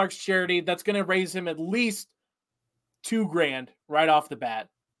Kenny Clark's charity. That's going to raise him at least $2,000 right off the bat,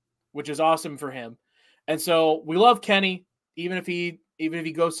 which is awesome for him. And so we love Kenny, even if he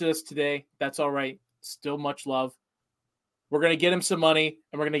goes to us today, that's all right. Still much love. We're going to get him some money,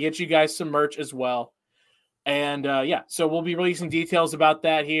 and we're going to get you guys some merch as well. And so we'll be releasing details about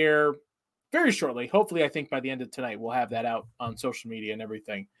that here very shortly. Hopefully, I think by the end of tonight, we'll have that out on social media and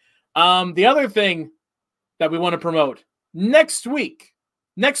everything. The other thing that we want to promote, next week's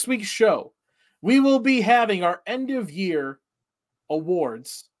show, we will be having our end of year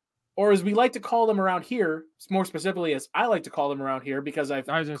awards, or as we like to call them around here, more specifically as I like to call them around here, because I was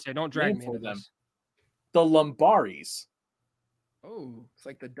going to say, don't drag me into them. this. The Lombardies. Oh, it's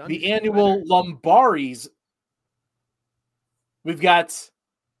like the annual Lombardies. We've got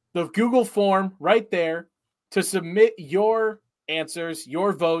the Google form right there to submit your answers,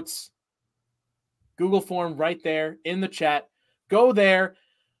 your votes. Google form right there in the chat. Go there.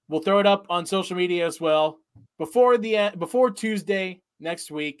 We'll throw it up on social media as well before Tuesday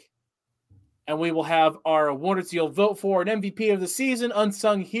next week. And we will have our awards you'll vote for: an MVP of the season,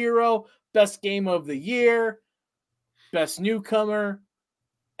 unsung hero, best game of the year, best newcomer,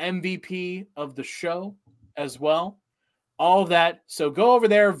 MVP of the show as well. All of that. So go over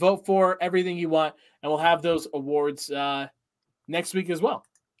there, vote for everything you want, and we'll have those awards next week as well.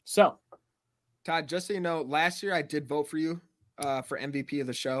 So, Todd, just so you know, last year I did vote for you for MVP of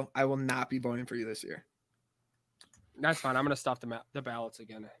the show. I will not be voting for you this year. That's fine. I'm going to stuff the ballots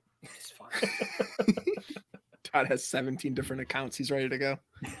again. It's fine. Todd has 17 different accounts. He's ready to go.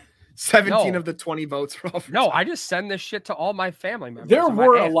 17 of the 20 votes are all for No, Todd. I just send this shit to all my family members. There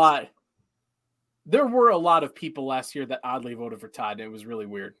were a lot of people last year that oddly voted for Todd. It was really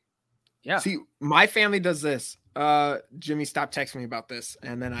weird. Yeah. See, my family does this. Jimmy, stop texting me about this,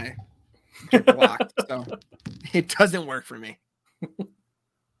 and then I get blocked. So it doesn't work for me.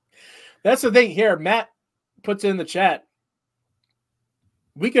 That's the thing here. Matt puts in the chat.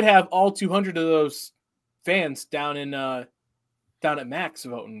 We could have all 200 of those fans down at Max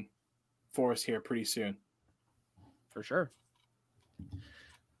voting for us here pretty soon. For sure.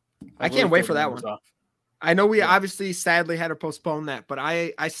 I can't wait for that one. I know we obviously sadly had to postpone that, but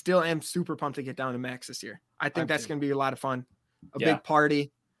I still am super pumped to get down to Max this year. I think that's going to be a lot of fun. Big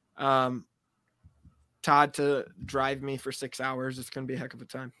party. Todd to drive me for 6 hours. It's going to be a heck of a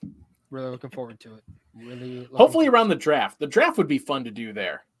time. Really looking forward to it. Hopefully around the draft. The draft would be fun to do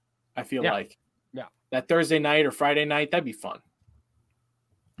there. I feel like. Yeah. That Thursday night or Friday night, that'd be fun.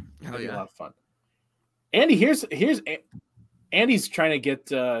 Hell That'd be yeah. a lot of fun. Andy, here's Andy's trying to get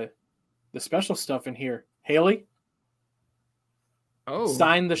the special stuff in here. Haley,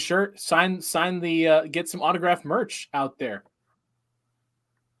 sign the shirt, sign the get some autographed merch out there.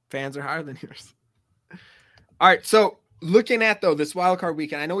 Fans are higher than yours. All right, so looking at this wild card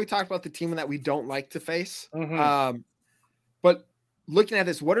weekend, I know we talked about the team that we don't like to face, but looking at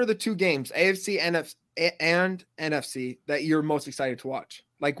this, what are the two games, AFC and NFC, that you're most excited to watch?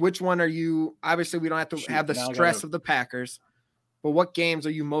 Like, which one are you? Obviously, we don't have to have the stress of the Packers, but what games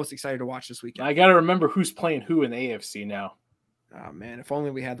are you most excited to watch this weekend? I got to remember who's playing who in the AFC now. Oh, man, if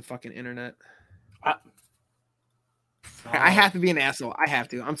only we had the fucking internet. I have to be an asshole. I have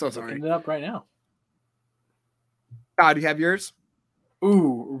to. I'm so sorry. Looking it up right now. God, do you have yours?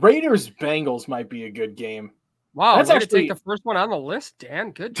 Ooh, Raiders-Bengals might be a good game. Wow, that's actually take the first one on the list,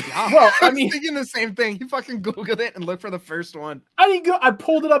 Dan. Good job. Well, I mean, thinking the same thing. You fucking Googled it and looked for the first one. I didn't go. I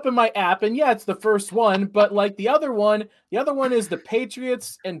pulled it up in my app, and yeah, it's the first one. But like the other one is the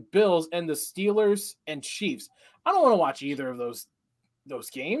Patriots and Bills and the Steelers and Chiefs. I don't want to watch either of those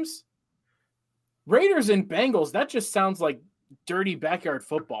games. Raiders and Bengals. That just sounds like dirty backyard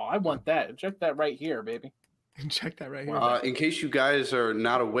football. I want that. Check that right here, baby. Check that right here. In case you guys are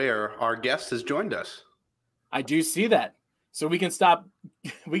not aware, our guest has joined us. I do see that. So we can stop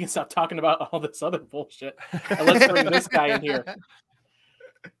talking about all this other bullshit. And let's bring this guy in here.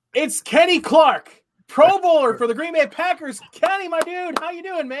 It's Kenny Clark, Pro Bowler for the Green Bay Packers. Kenny, my dude, how you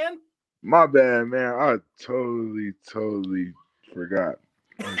doing, man? My bad, man. I totally forgot.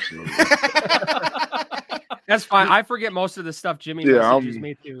 That's fine. I forget most of the stuff Jimmy messages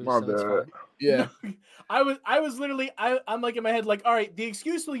me too. My so bad. Yeah. I was literally I'm like in my head like, all right, the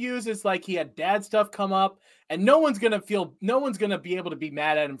excuse we'll use is like he had dad stuff come up, and no one's gonna be able to be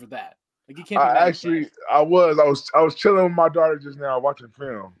mad at him for that. Like you can't. I was chilling with my daughter just now watching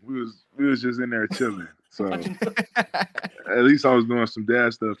film. We was just in there chilling. So at least I was doing some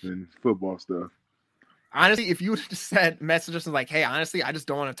dad stuff and football stuff. Honestly, if you would have just said message us like, "Hey, honestly, I just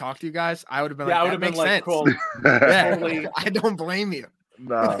don't want to talk to you guys," I would have been I would like, have "That been makes like, sense." cool. Yeah, Totally. I don't blame you.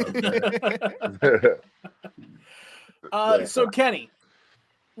 Nah, man. So Kenny,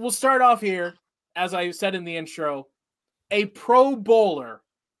 we'll start off here, as I said in the intro, a Pro Bowler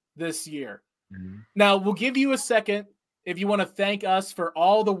this year. Mhm. Now, we'll give you a second if you want to thank us for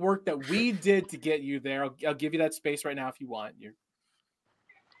all the work that we did to get you there. I'll give you that space right now if you want.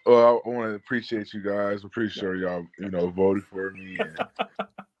 Well, I want to appreciate you guys. I'm pretty sure y'all, voted for me and,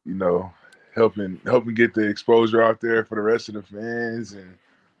 helping get the exposure out there for the rest of the fans and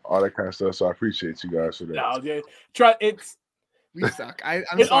all that kind of stuff. So I appreciate you guys for that. No, We suck. I'm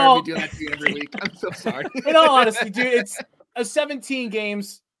It sorry all- we do that to you every week. I'm so sorry. in all honesty, dude, it's a 17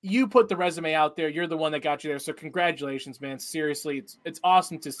 games. You put the resume out there. You're the one that got you there. So congratulations, man. Seriously, it's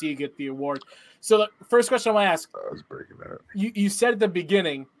awesome to see you get the award. So the first question I want to ask, I was breaking that up. you said at the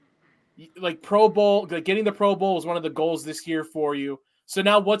beginning, like Pro Bowl, like getting the Pro Bowl was one of the goals this year for you. So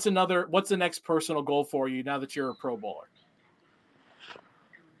now what's the next personal goal for you now that you're a Pro Bowler?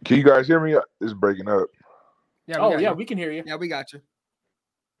 Can you guys hear me? It's breaking up. Yeah, we can hear you. Yeah, we got you.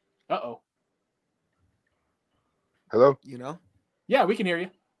 Uh-oh. Hello? Yeah, we can hear you.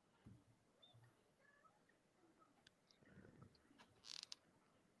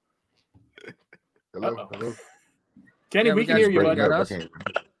 Hello? Uh-oh. Hello? Kenny, Yeah, we we can got hear you, you, buddy. bud. Got us?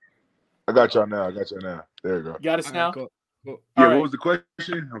 I got y'all now. There you go. You got us All now? right, cool. Yeah, All right. what was the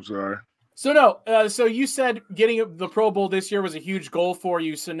question? I'm sorry. So no, so you said getting the Pro Bowl this year was a huge goal for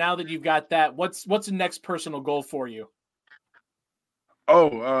you. So now that you've got that, what's the next personal goal for you?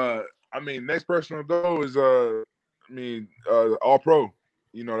 Oh, next personal goal is all pro.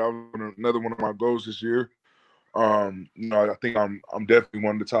 That was another one of my goals this year. I think I'm definitely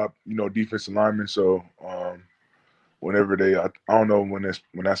one of the top, defensive linemen. So whenever I don't know when that's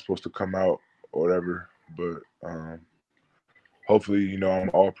supposed to come out or whatever, but hopefully, I'm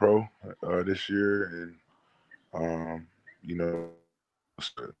all pro this year and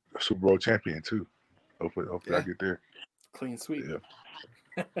Super Bowl champion too. Hopefully I get there. Clean sweep. Yeah.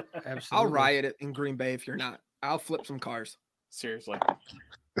 Absolutely. I'll riot it in Green Bay if you're not. I'll flip some cars. Seriously.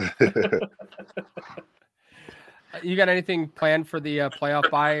 You got anything planned for the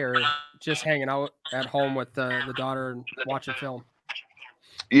playoff bye, or just hanging out at home with the daughter and watching film?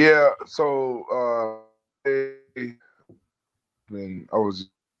 Yeah, so I was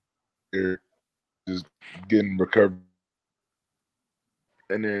here just getting recovered,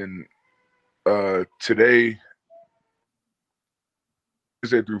 and then today,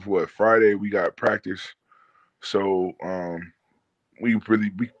 Thursday through Friday, we got practice. So we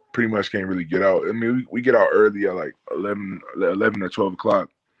pretty much can't really get out. I mean, we get out early at like 11 or 12 o'clock.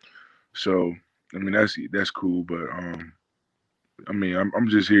 So I mean that's cool, but I'm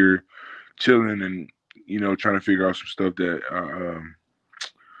just here chilling and trying to figure out some stuff that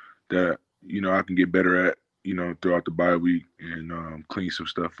I can get better at throughout the bye week and clean some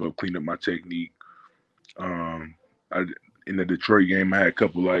stuff up, clean up my technique. In the Detroit game, I had a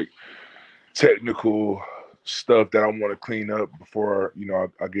couple like technical stuff that I want to clean up before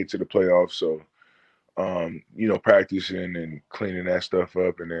I get to the playoffs. So practicing and cleaning that stuff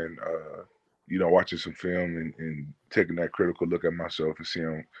up, and then watching some film and taking that critical look at myself and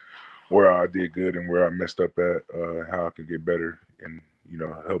seeing where I did good and where I messed up at, how I could get better and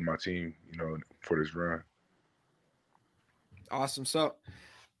help my team for this run. Awesome. So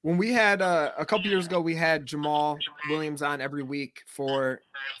when we had a couple years ago, we had Jamal Williams on every week for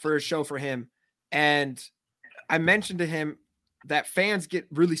a show for him, and I mentioned to him that fans get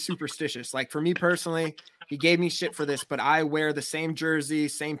really superstitious. Like for me personally, he gave me shit for this, but I wear the same jersey,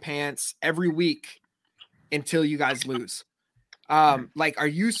 same pants every week until you guys lose. Like, are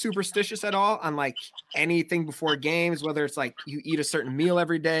you superstitious at all on like anything before games, whether it's like you eat a certain meal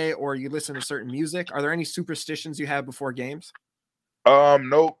every day or you listen to certain music? Are there any superstitions you have before games?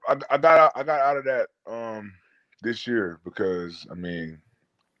 Nope. I got out of that this year because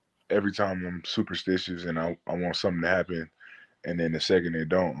every time I'm superstitious and I want something to happen, and then the second it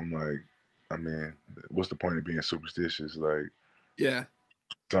don't, I'm like, what's the point of being superstitious? Like, yeah,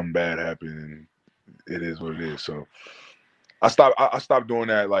 something bad happened and it is what it is. So I stopped doing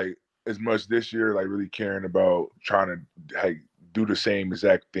that like as much this year, like really caring about trying to like do the same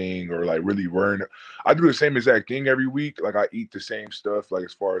exact thing or like really worrying. I do the same exact thing every week. Like I eat the same stuff. Like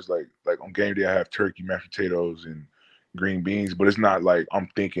as far as like on game day, I have turkey, mashed potatoes, and green beans. But it's not like I'm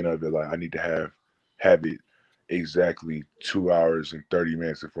thinking of it like I need to have it exactly 2 hours and 30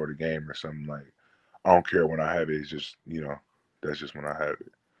 minutes before the game or something. Like I don't care when I have it. It's just that's just when I have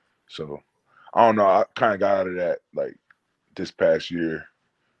it. So I don't know. I kind of got out of that like this past year.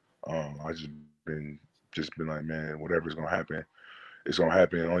 I just been like, man, whatever's gonna happen, it's gonna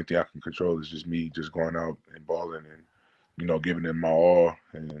happen. The only thing I can control is just me just going out and balling and giving it my all,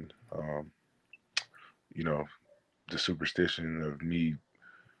 and the superstition of me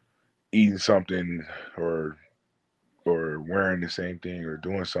eating something or wearing the same thing or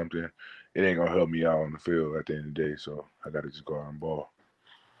doing something, it ain't gonna help me out on the field at the end of the day. So I gotta just go out and ball.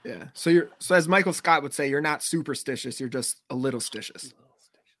 Yeah. So as Michael Scott would say, you're not superstitious. You're just a little stitious.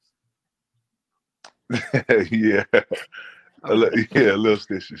 Yeah. Okay. Yeah, a little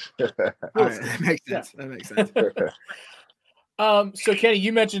stitious. All right. That makes sense. That makes sense. So Kenny,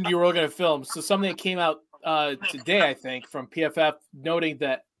 you mentioned you were looking at film. So something that came out today, I think, from PFF noting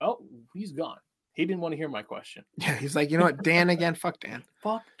that, he's gone. He didn't want to hear my question. Yeah, he's like, you know what, Dan again? Fuck Dan.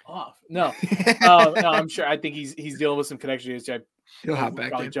 Fuck off. No, no, I'm sure. I think he's dealing with some connection issues. He'll hop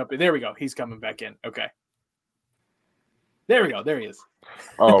back in. Jump in. There we go. He's coming back in. Okay. There we go. There he is.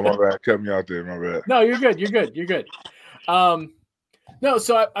 Oh, my bad. Cut me out there. My bad. No, you're good. You're good. You're good. No,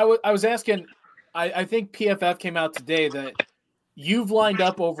 so I was asking, I think PFF came out today that you've lined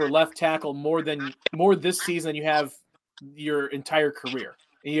up over left tackle more this season than you have your entire career.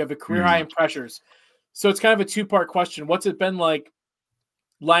 And you have a career high in pressures. So it's kind of a two-part question. What's it been like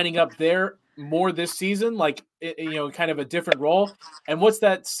lining up there more this season, like, kind of a different role? And what's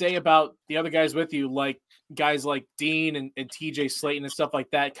that say about the other guys with you, like guys like Dean and TJ Slayton and stuff like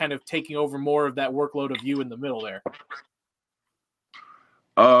that, kind of taking over more of that workload of you in the middle there?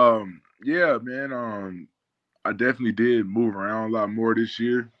 Yeah, man. I definitely did move around a lot more this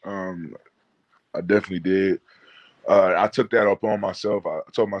year. I definitely did. I took that up on myself. I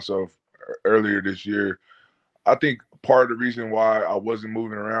told myself earlier this year, I think part of the reason why I wasn't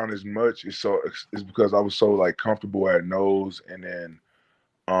moving around as much is because I was so like comfortable at nose, and then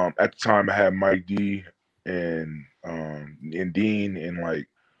at the time I had Mike D and Dean, and like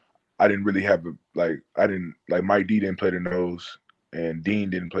I didn't really have Mike D didn't play the nose and Dean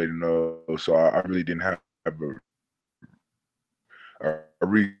didn't play the nose, so I really didn't have a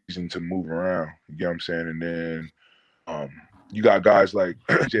reason to move around. You get what I'm saying? And then you got guys like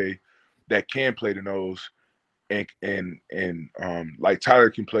Jay that can play the nose, and like Tyler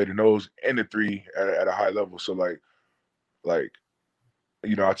can play the nose and the three at a high level. So like I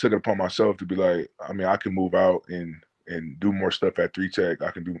took it upon myself to be like, I mean, I can move out and do more stuff at three tech.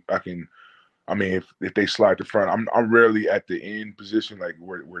 I mean, if they slide to front, I'm rarely at the end position like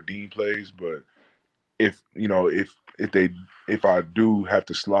where Dean plays, but if I do have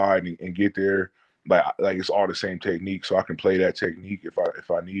to slide and get there, like it's all the same technique, so I can play that technique if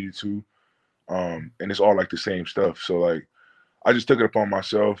I needed to, and it's all like the same stuff. So like I just took it upon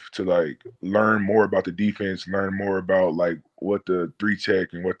myself to like learn more about the defense, learn more about like what the three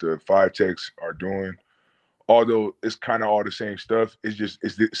tech and what the five techs are doing. Although it's kind of all the same stuff,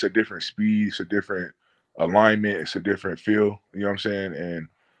 it's a different speed, it's a different alignment, it's a different feel. You know what I'm saying?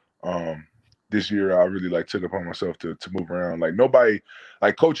 And this year I really like took it upon myself to move around. Like nobody,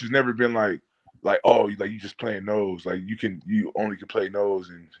 like coach has never been like oh, like you just playing nose, like you only can play nose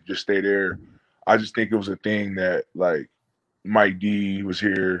and just stay there. I just think it was a thing that like Mike D was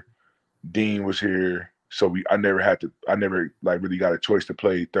here, Dean was here, so I never like really got a choice to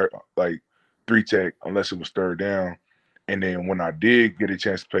play three tech unless it was third down. And then when I did get a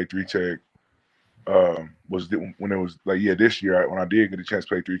chance to play three tech, when it was like this year when I did get a chance to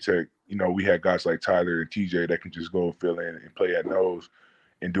play three tech, we had guys like Tyler and TJ that can just go fill in and play at nose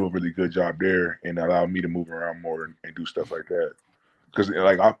and do a really good job there, and allow me to move around more and do stuff like that. Because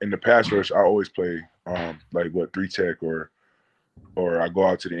like in the pass rush, I always play three tech or I go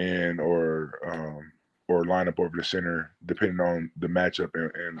out to the end or line up over the center, depending on the matchup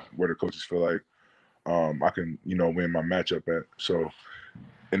and where the coaches feel like I can win my matchup at. So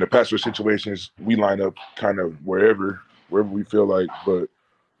in the pass rush situations, we line up kind of wherever we feel like, but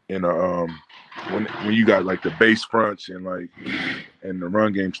in when you got like the base fronts and the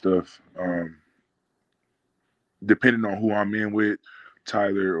run game stuff, depending on who I'm in with,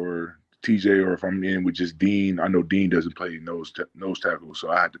 Tyler or TJ, or if I'm in with just Dean, I know Dean doesn't play nose tackle, so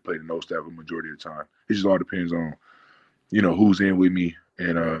I had to play the nose tackle majority of the time. It just all depends on who's in with me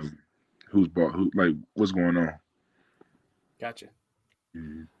and what's going on. Gotcha.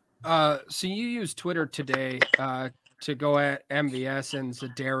 Mm-hmm. So you used Twitter today to go at MVS and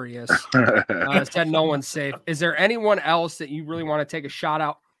Zadarius. Said no one's safe. Is there anyone else that you really want to take a shot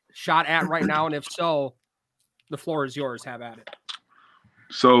at right now? And if so, the floor is yours. Have at it.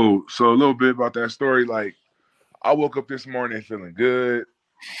 So a little bit about that story. Like, I woke up this morning feeling good.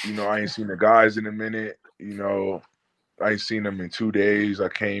 I ain't seen the guys in a minute. I ain't seen them in 2 days. I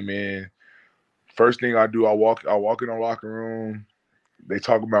came in. First thing I do, I walk in the locker room, they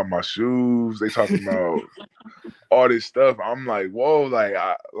talking about my shoes. They talking about all this stuff. I'm like, whoa,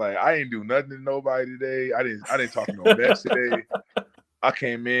 I ain't do nothing to nobody today. I didn't talk no mess today. I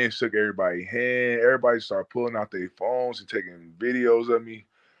came in, shook everybody's hand. Everybody started pulling out their phones and taking videos of me.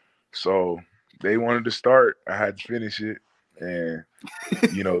 So they wanted to start. I had to finish it. And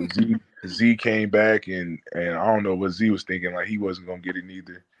Z came back and I don't know what Z was thinking, like he wasn't gonna get it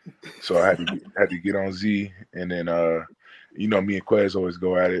neither. So I had to get on Z, and then me and Quez always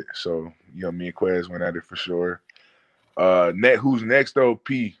go at it. So me and Quez went at it for sure. Who's next though?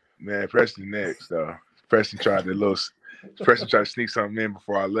 P, man, Preston next. Preston tried to sneak something in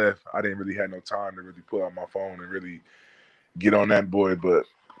before I left. I didn't really have no time to really pull out my phone and really get on that boy, but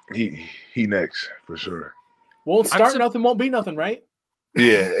he next for sure. Won't start nothing, won't be nothing, right?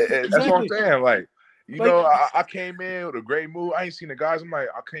 Yeah, that's what I'm saying. Like, I came in with a great mood. I ain't seen the guys. I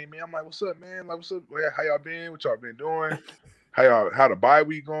came in. I'm like, what's up, man? Like, what's up? How y'all been? What y'all been doing? How the bye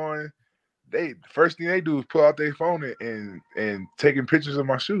week going? First thing they do is pull out their phone and taking pictures of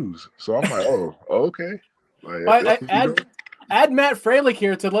my shoes. So I'm like, oh okay. Like, add Matt Freilich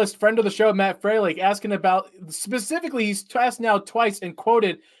here to the list. Friend of the show, Matt Freilich, asking about specifically. He's asked now twice and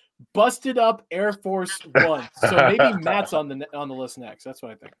quoted busted up Air Force One. So maybe Matt's on the list next. That's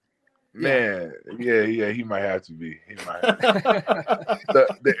what I think. Man, yeah, he might have to be. He might.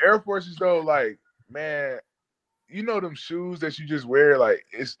 The Air Forces though, like, man, them shoes that you just wear, like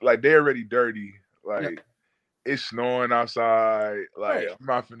it's like they're already dirty. Like it's snowing outside. Like I'm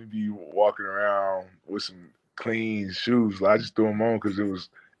not gonna be walking around with some clean shoes. Like, I just threw them on because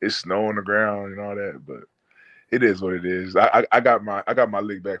it's snow on the ground and all that. But it is what it is. I got my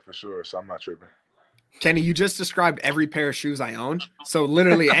lick back for sure, so I'm not tripping. Kenny, you just described every pair of shoes I own. So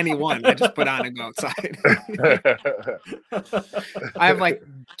literally any one I just put on and go outside. I have like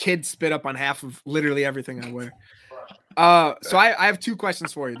kids spit up on half of literally everything I wear. So I have two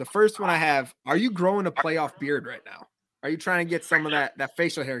questions for you. The first one I have, are you growing a playoff beard right now? Are you trying to get some of that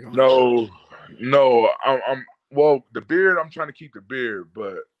facial hair going? No. I'm well, the beard, I'm trying to keep the beard,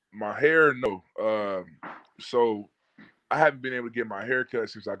 but my hair, no. So I haven't been able to get my hair cut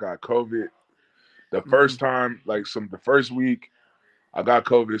since I got COVID. The first time, the first week, I got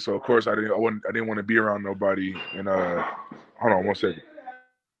COVID, so of course I didn't want to be around nobody. And hold on 1 second.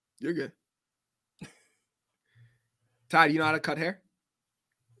 You're good. Todd, you know how to cut hair?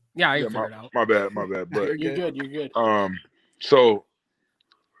 Yeah, I figured it out. My bad. But you're good. So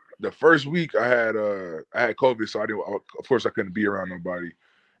the first week I had COVID, so of course I couldn't be around nobody,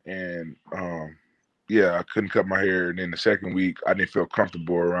 and I couldn't cut my hair. And then the second week I didn't feel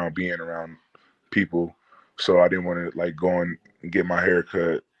comfortable being around people, so I didn't want to go and get my hair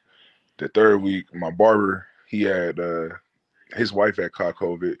cut. The third week, my barber, he had his wife had caught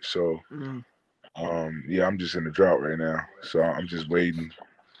COVID, so I'm just in the drought right now, so I'm just waiting.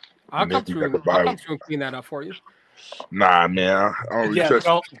 I'll come through and clean that up for you. Nah, man, I don't really trust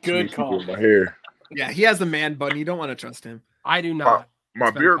good call. With my hair. Yeah, he has the man bun. You don't want to trust him. I do not. My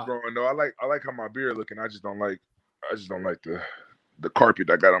beard growing though. I like how my beard looking. I just don't like the carpet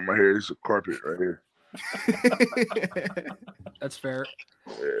I got on my hair. It's a carpet right here. That's fair.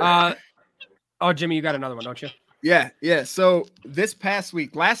 Jimmy, you got another one, don't you? Yeah. So this past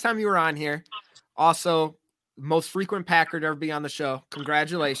week, last time you were on here, also most frequent Packer to ever be on the show.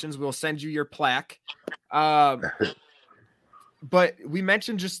 Congratulations. We'll send you your plaque. But we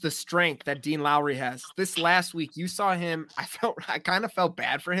mentioned just the strength that Dean Lowry has. This last week, you saw him. I kind of felt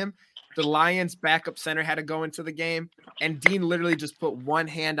bad for him. The Lions backup center had to go into the game, and Dean literally just put one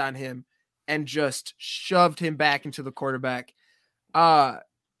hand on him and just shoved him back into the quarterback.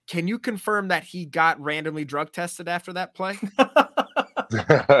 Can you confirm that he got randomly drug tested after that play?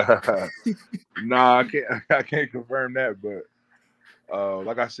 Nah, I can't confirm that, but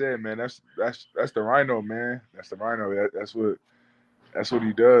like I said, man, that's the Rhino, man. That's the Rhino. That's what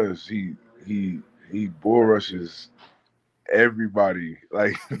he does. He bull rushes everybody.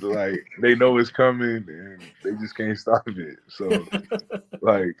 Like they know it's coming and they just can't stop it. So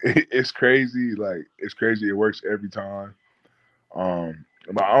it's crazy. It's crazy. It works every time.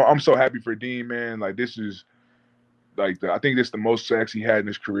 But I'm so happy for Dean, man. This is I think this is the most sacks he had in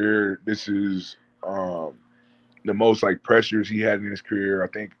his career. This is the most pressures he had in his career. I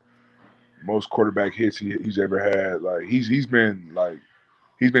think most quarterback hits he's ever had. He's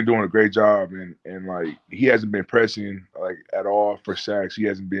been doing a great job, and he hasn't been pressing at all for sacks. He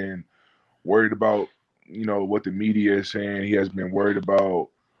hasn't been worried about what the media is saying. He hasn't been worried about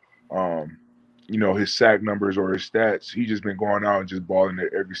his sack numbers or his stats. He's just been going out and just balling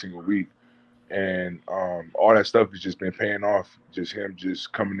it every single week. And all that stuff has just been paying off. Just him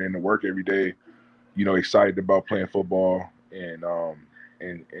just coming in to work every day, excited about playing football. And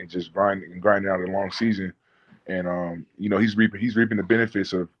and just grinding out a long season. And you know, he's reaping the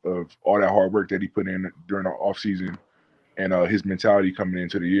benefits of all that hard work that he put in during the off season, and his mentality coming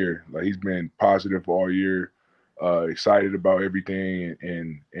into the year. Like, he's been positive all year, excited about everything,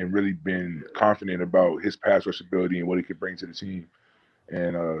 and really been confident about his pass rush ability and what he could bring to the team.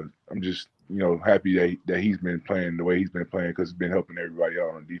 And I'm just, you know, happy that he's been playing the way he's been playing, because it's been helping everybody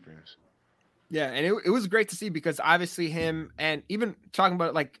out on defense. Yeah, and it was great to see, because obviously him, and even talking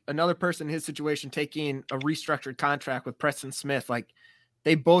about like another person in his situation taking a restructured contract with Preston Smith, like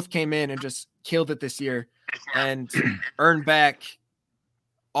they both came in and just killed it this year and earned back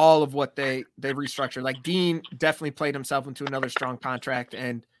all of what they restructured. Like Dean definitely played himself into another strong contract,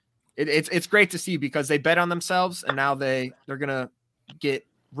 and it's great to see, because they bet on themselves and now they're gonna get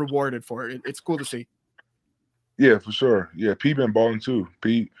rewarded for it. It's cool to see. Yeah, for sure. Yeah, P been balling too.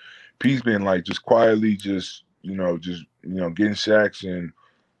 P's been like just quietly, just getting sacks and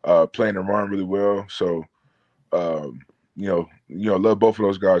playing the run really well. So love both of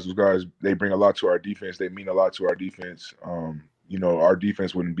those guys. Those guys, they bring a lot to our defense. They mean a lot to our defense. Our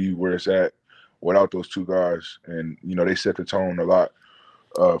defense wouldn't be where it's at without those two guys, and they set the tone a lot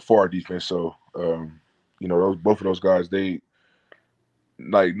for our defense. So both of those guys, they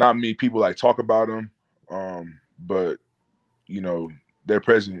like, not many people like talk about them, but their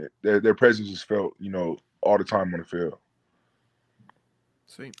presence is felt, all the time on the field.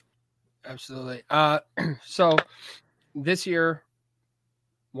 Sweet. Absolutely. So this year,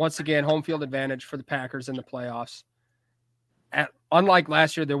 once again, home field advantage for the Packers in the playoffs. Unlike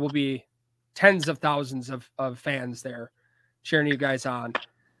last year, there will be tens of thousands of fans there cheering you guys on.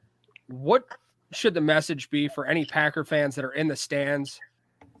 What should the message be for any Packer fans that are in the stands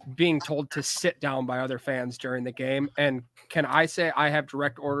being told to sit down by other fans during the game? And can I say I have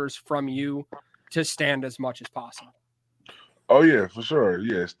direct orders from you to stand as much as possible? Oh yeah, for sure.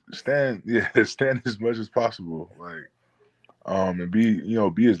 Yes, stand as much as possible. Like, and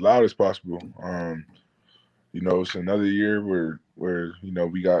be as loud as possible. It's another year where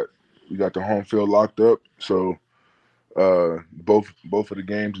we got the home field locked up. So both of the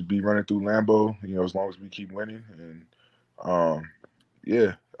games will be running through Lambeau, as long as we keep winning. And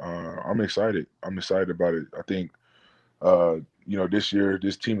I'm excited. I'm excited about it. I think this year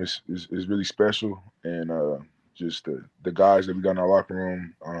this team is really special, and just the guys that we got in our locker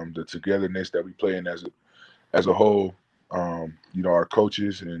room, the togetherness that we play in as a whole, our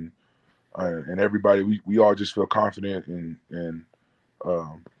coaches and everybody, we all just feel confident in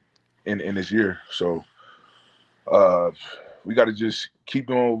this year. So we got to just keep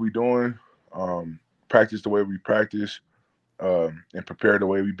doing what we're doing, practice the way we practice, and prepare the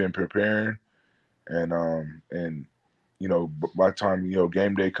way we've been preparing, and by the time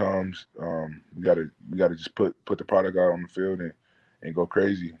game day comes, we gotta just put the product out on the field and go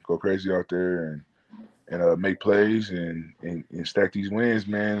crazy out there and make plays and stack these wins,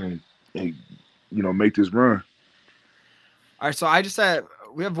 man, and make this run. All right, so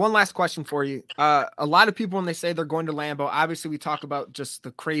we have one last question for you. A lot of people, when they say they're going to Lambeau, obviously we talk about just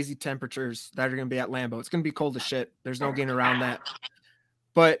the crazy temperatures that are going to be at Lambeau. It's going to be cold as shit. There's no getting around that.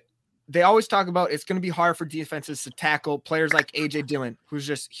 But they always talk about it's going to be hard for defenses to tackle players like A.J. Dillon, who's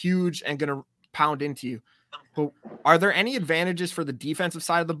just huge and going to pound into you. But are there any advantages for the defensive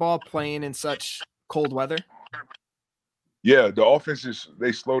side of the ball playing in such cold weather? Yeah, the offenses,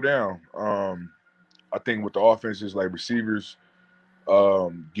 they slow down. I think with the offenses, like receivers,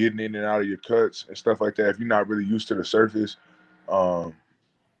 getting in and out of your cuts and stuff like that, if you're not really used to the surface,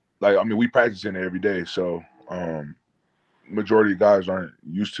 we practice in it every day. So majority of guys aren't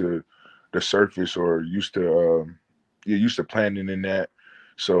used to the surface or used to planning in that.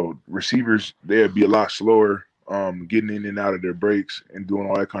 So receivers, they'll be a lot slower, getting in and out of their breaks and doing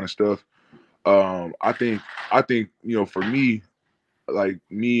all that kind of stuff. I think for me, like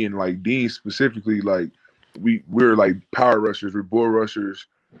me and like Dean specifically, like we're like power rushers, we're bull rushers,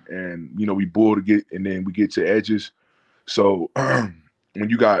 and we bull to get, and then we get to edges. So when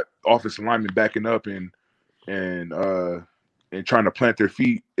you got offensive linemen backing up and trying to plant their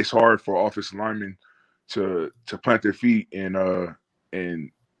feet, it's hard for offensive linemen to plant their feet and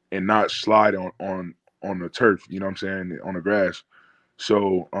not slide on the turf, you know what I'm saying, on the grass.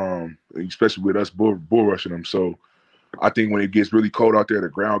 So especially with us bull rushing them. So I think when it gets really cold out there, the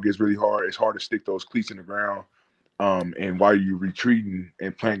ground gets really hard. It's hard to stick those cleats in the ground. And while you're retreating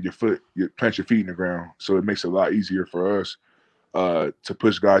and plant your feet in the ground. So it makes it a lot easier for us to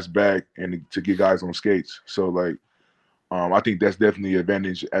push guys back and to get guys on skates. So like, I think that's definitely an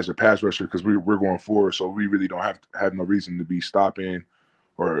advantage as a pass rusher, because we're going forward. So we really don't have no reason to be stopping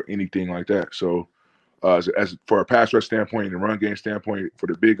or anything like that. So As for a pass rush standpoint and a run game standpoint, for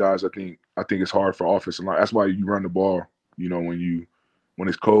the big guys, I think it's hard for offensive line. That's why you run the ball, when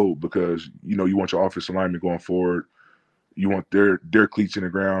it's cold, because you want your offensive linemen going forward. You want their cleats in the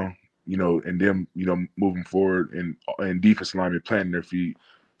ground, and them, moving forward, and defensive linemen planting their feet,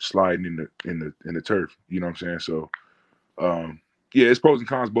 sliding in the turf. You know what I'm saying? So, yeah, it's pros and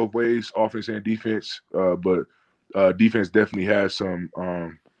cons both ways, offense and defense. But defense definitely has some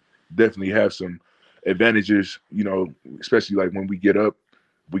advantages, especially like when we get up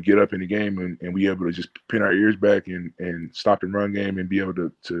in the game and we able to just pin our ears back and stop the run game and be able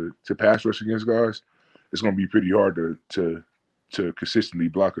to pass rush against guys. It's going to be pretty hard to consistently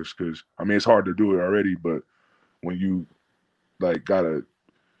block us, because it's hard to do it already, but when you like gotta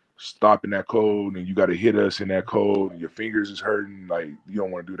stop in that cold and you gotta hit us in that cold and your fingers is hurting, like you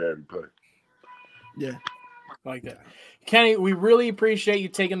don't want to do that every play. Yeah. Like that. Kenny, we really appreciate you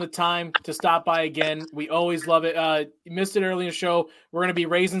taking the time to stop by again. We always love it. You missed it early in the show. We're going to be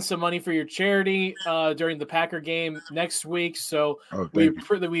raising some money for your charity during the Packer game next week. So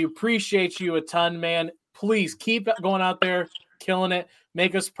we appreciate you a ton, man. Please keep going out there, killing it.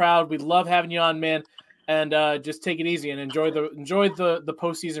 Make us proud. We love having you on, man. And just take it easy and enjoy the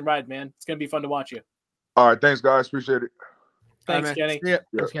postseason ride, man. It's going to be fun to watch you. All right. Thanks, guys. Appreciate it. Thanks, Kenny. Yeah.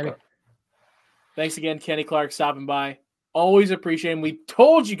 Thanks, Kenny. Thanks again, Kenny Clark, stopping by. Always appreciate him. We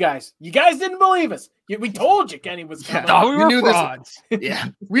told you guys. You guys didn't believe us. We told you Kenny was coming. Yeah, we knew frauds. Yeah,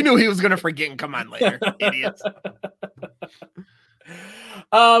 we knew he was going to forget and come on later. Idiots.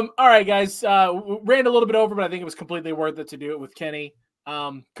 All right, guys. Ran a little bit over, but I think it was completely worth it to do it with Kenny.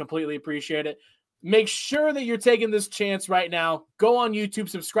 Completely appreciate it. Make sure that you're taking this chance right now. Go on YouTube,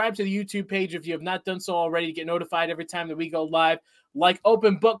 subscribe to the YouTube page if you have not done so already to get notified every time that we go live. Like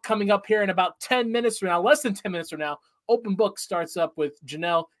Open Book coming up here in about 10 minutes from now, less than 10 minutes from now. Open Book starts up with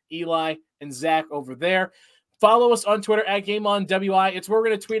Janelle, Eli, and Zach over there. Follow us on Twitter at GameOnWI. It's where we're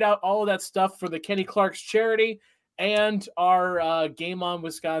going to tweet out all of that stuff for the Kenny Clark's charity and our Game On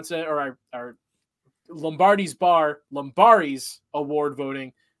Wisconsin, or our Lombardi's award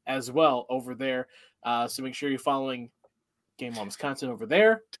voting as well over there. So make sure you're following Game On Wisconsin over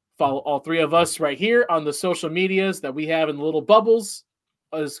there. Follow all three of us right here on the social medias that we have in the little bubbles,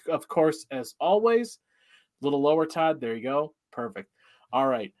 as always. A little lower, Todd. There you go. Perfect. All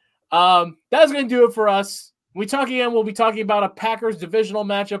right. That's going to do it for us. When we talk again, we'll be talking about a Packers divisional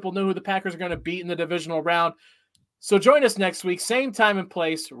matchup. We'll know who the Packers are going to beat in the divisional round. So join us next week, same time and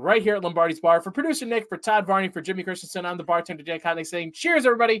place, right here at Lombardi's Bar. For producer Nick, for Todd Varney, for Jimmy Christensen, I'm the bartender, Dan Conley, saying cheers,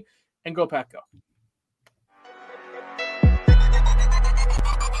 everybody, and go Pack Go.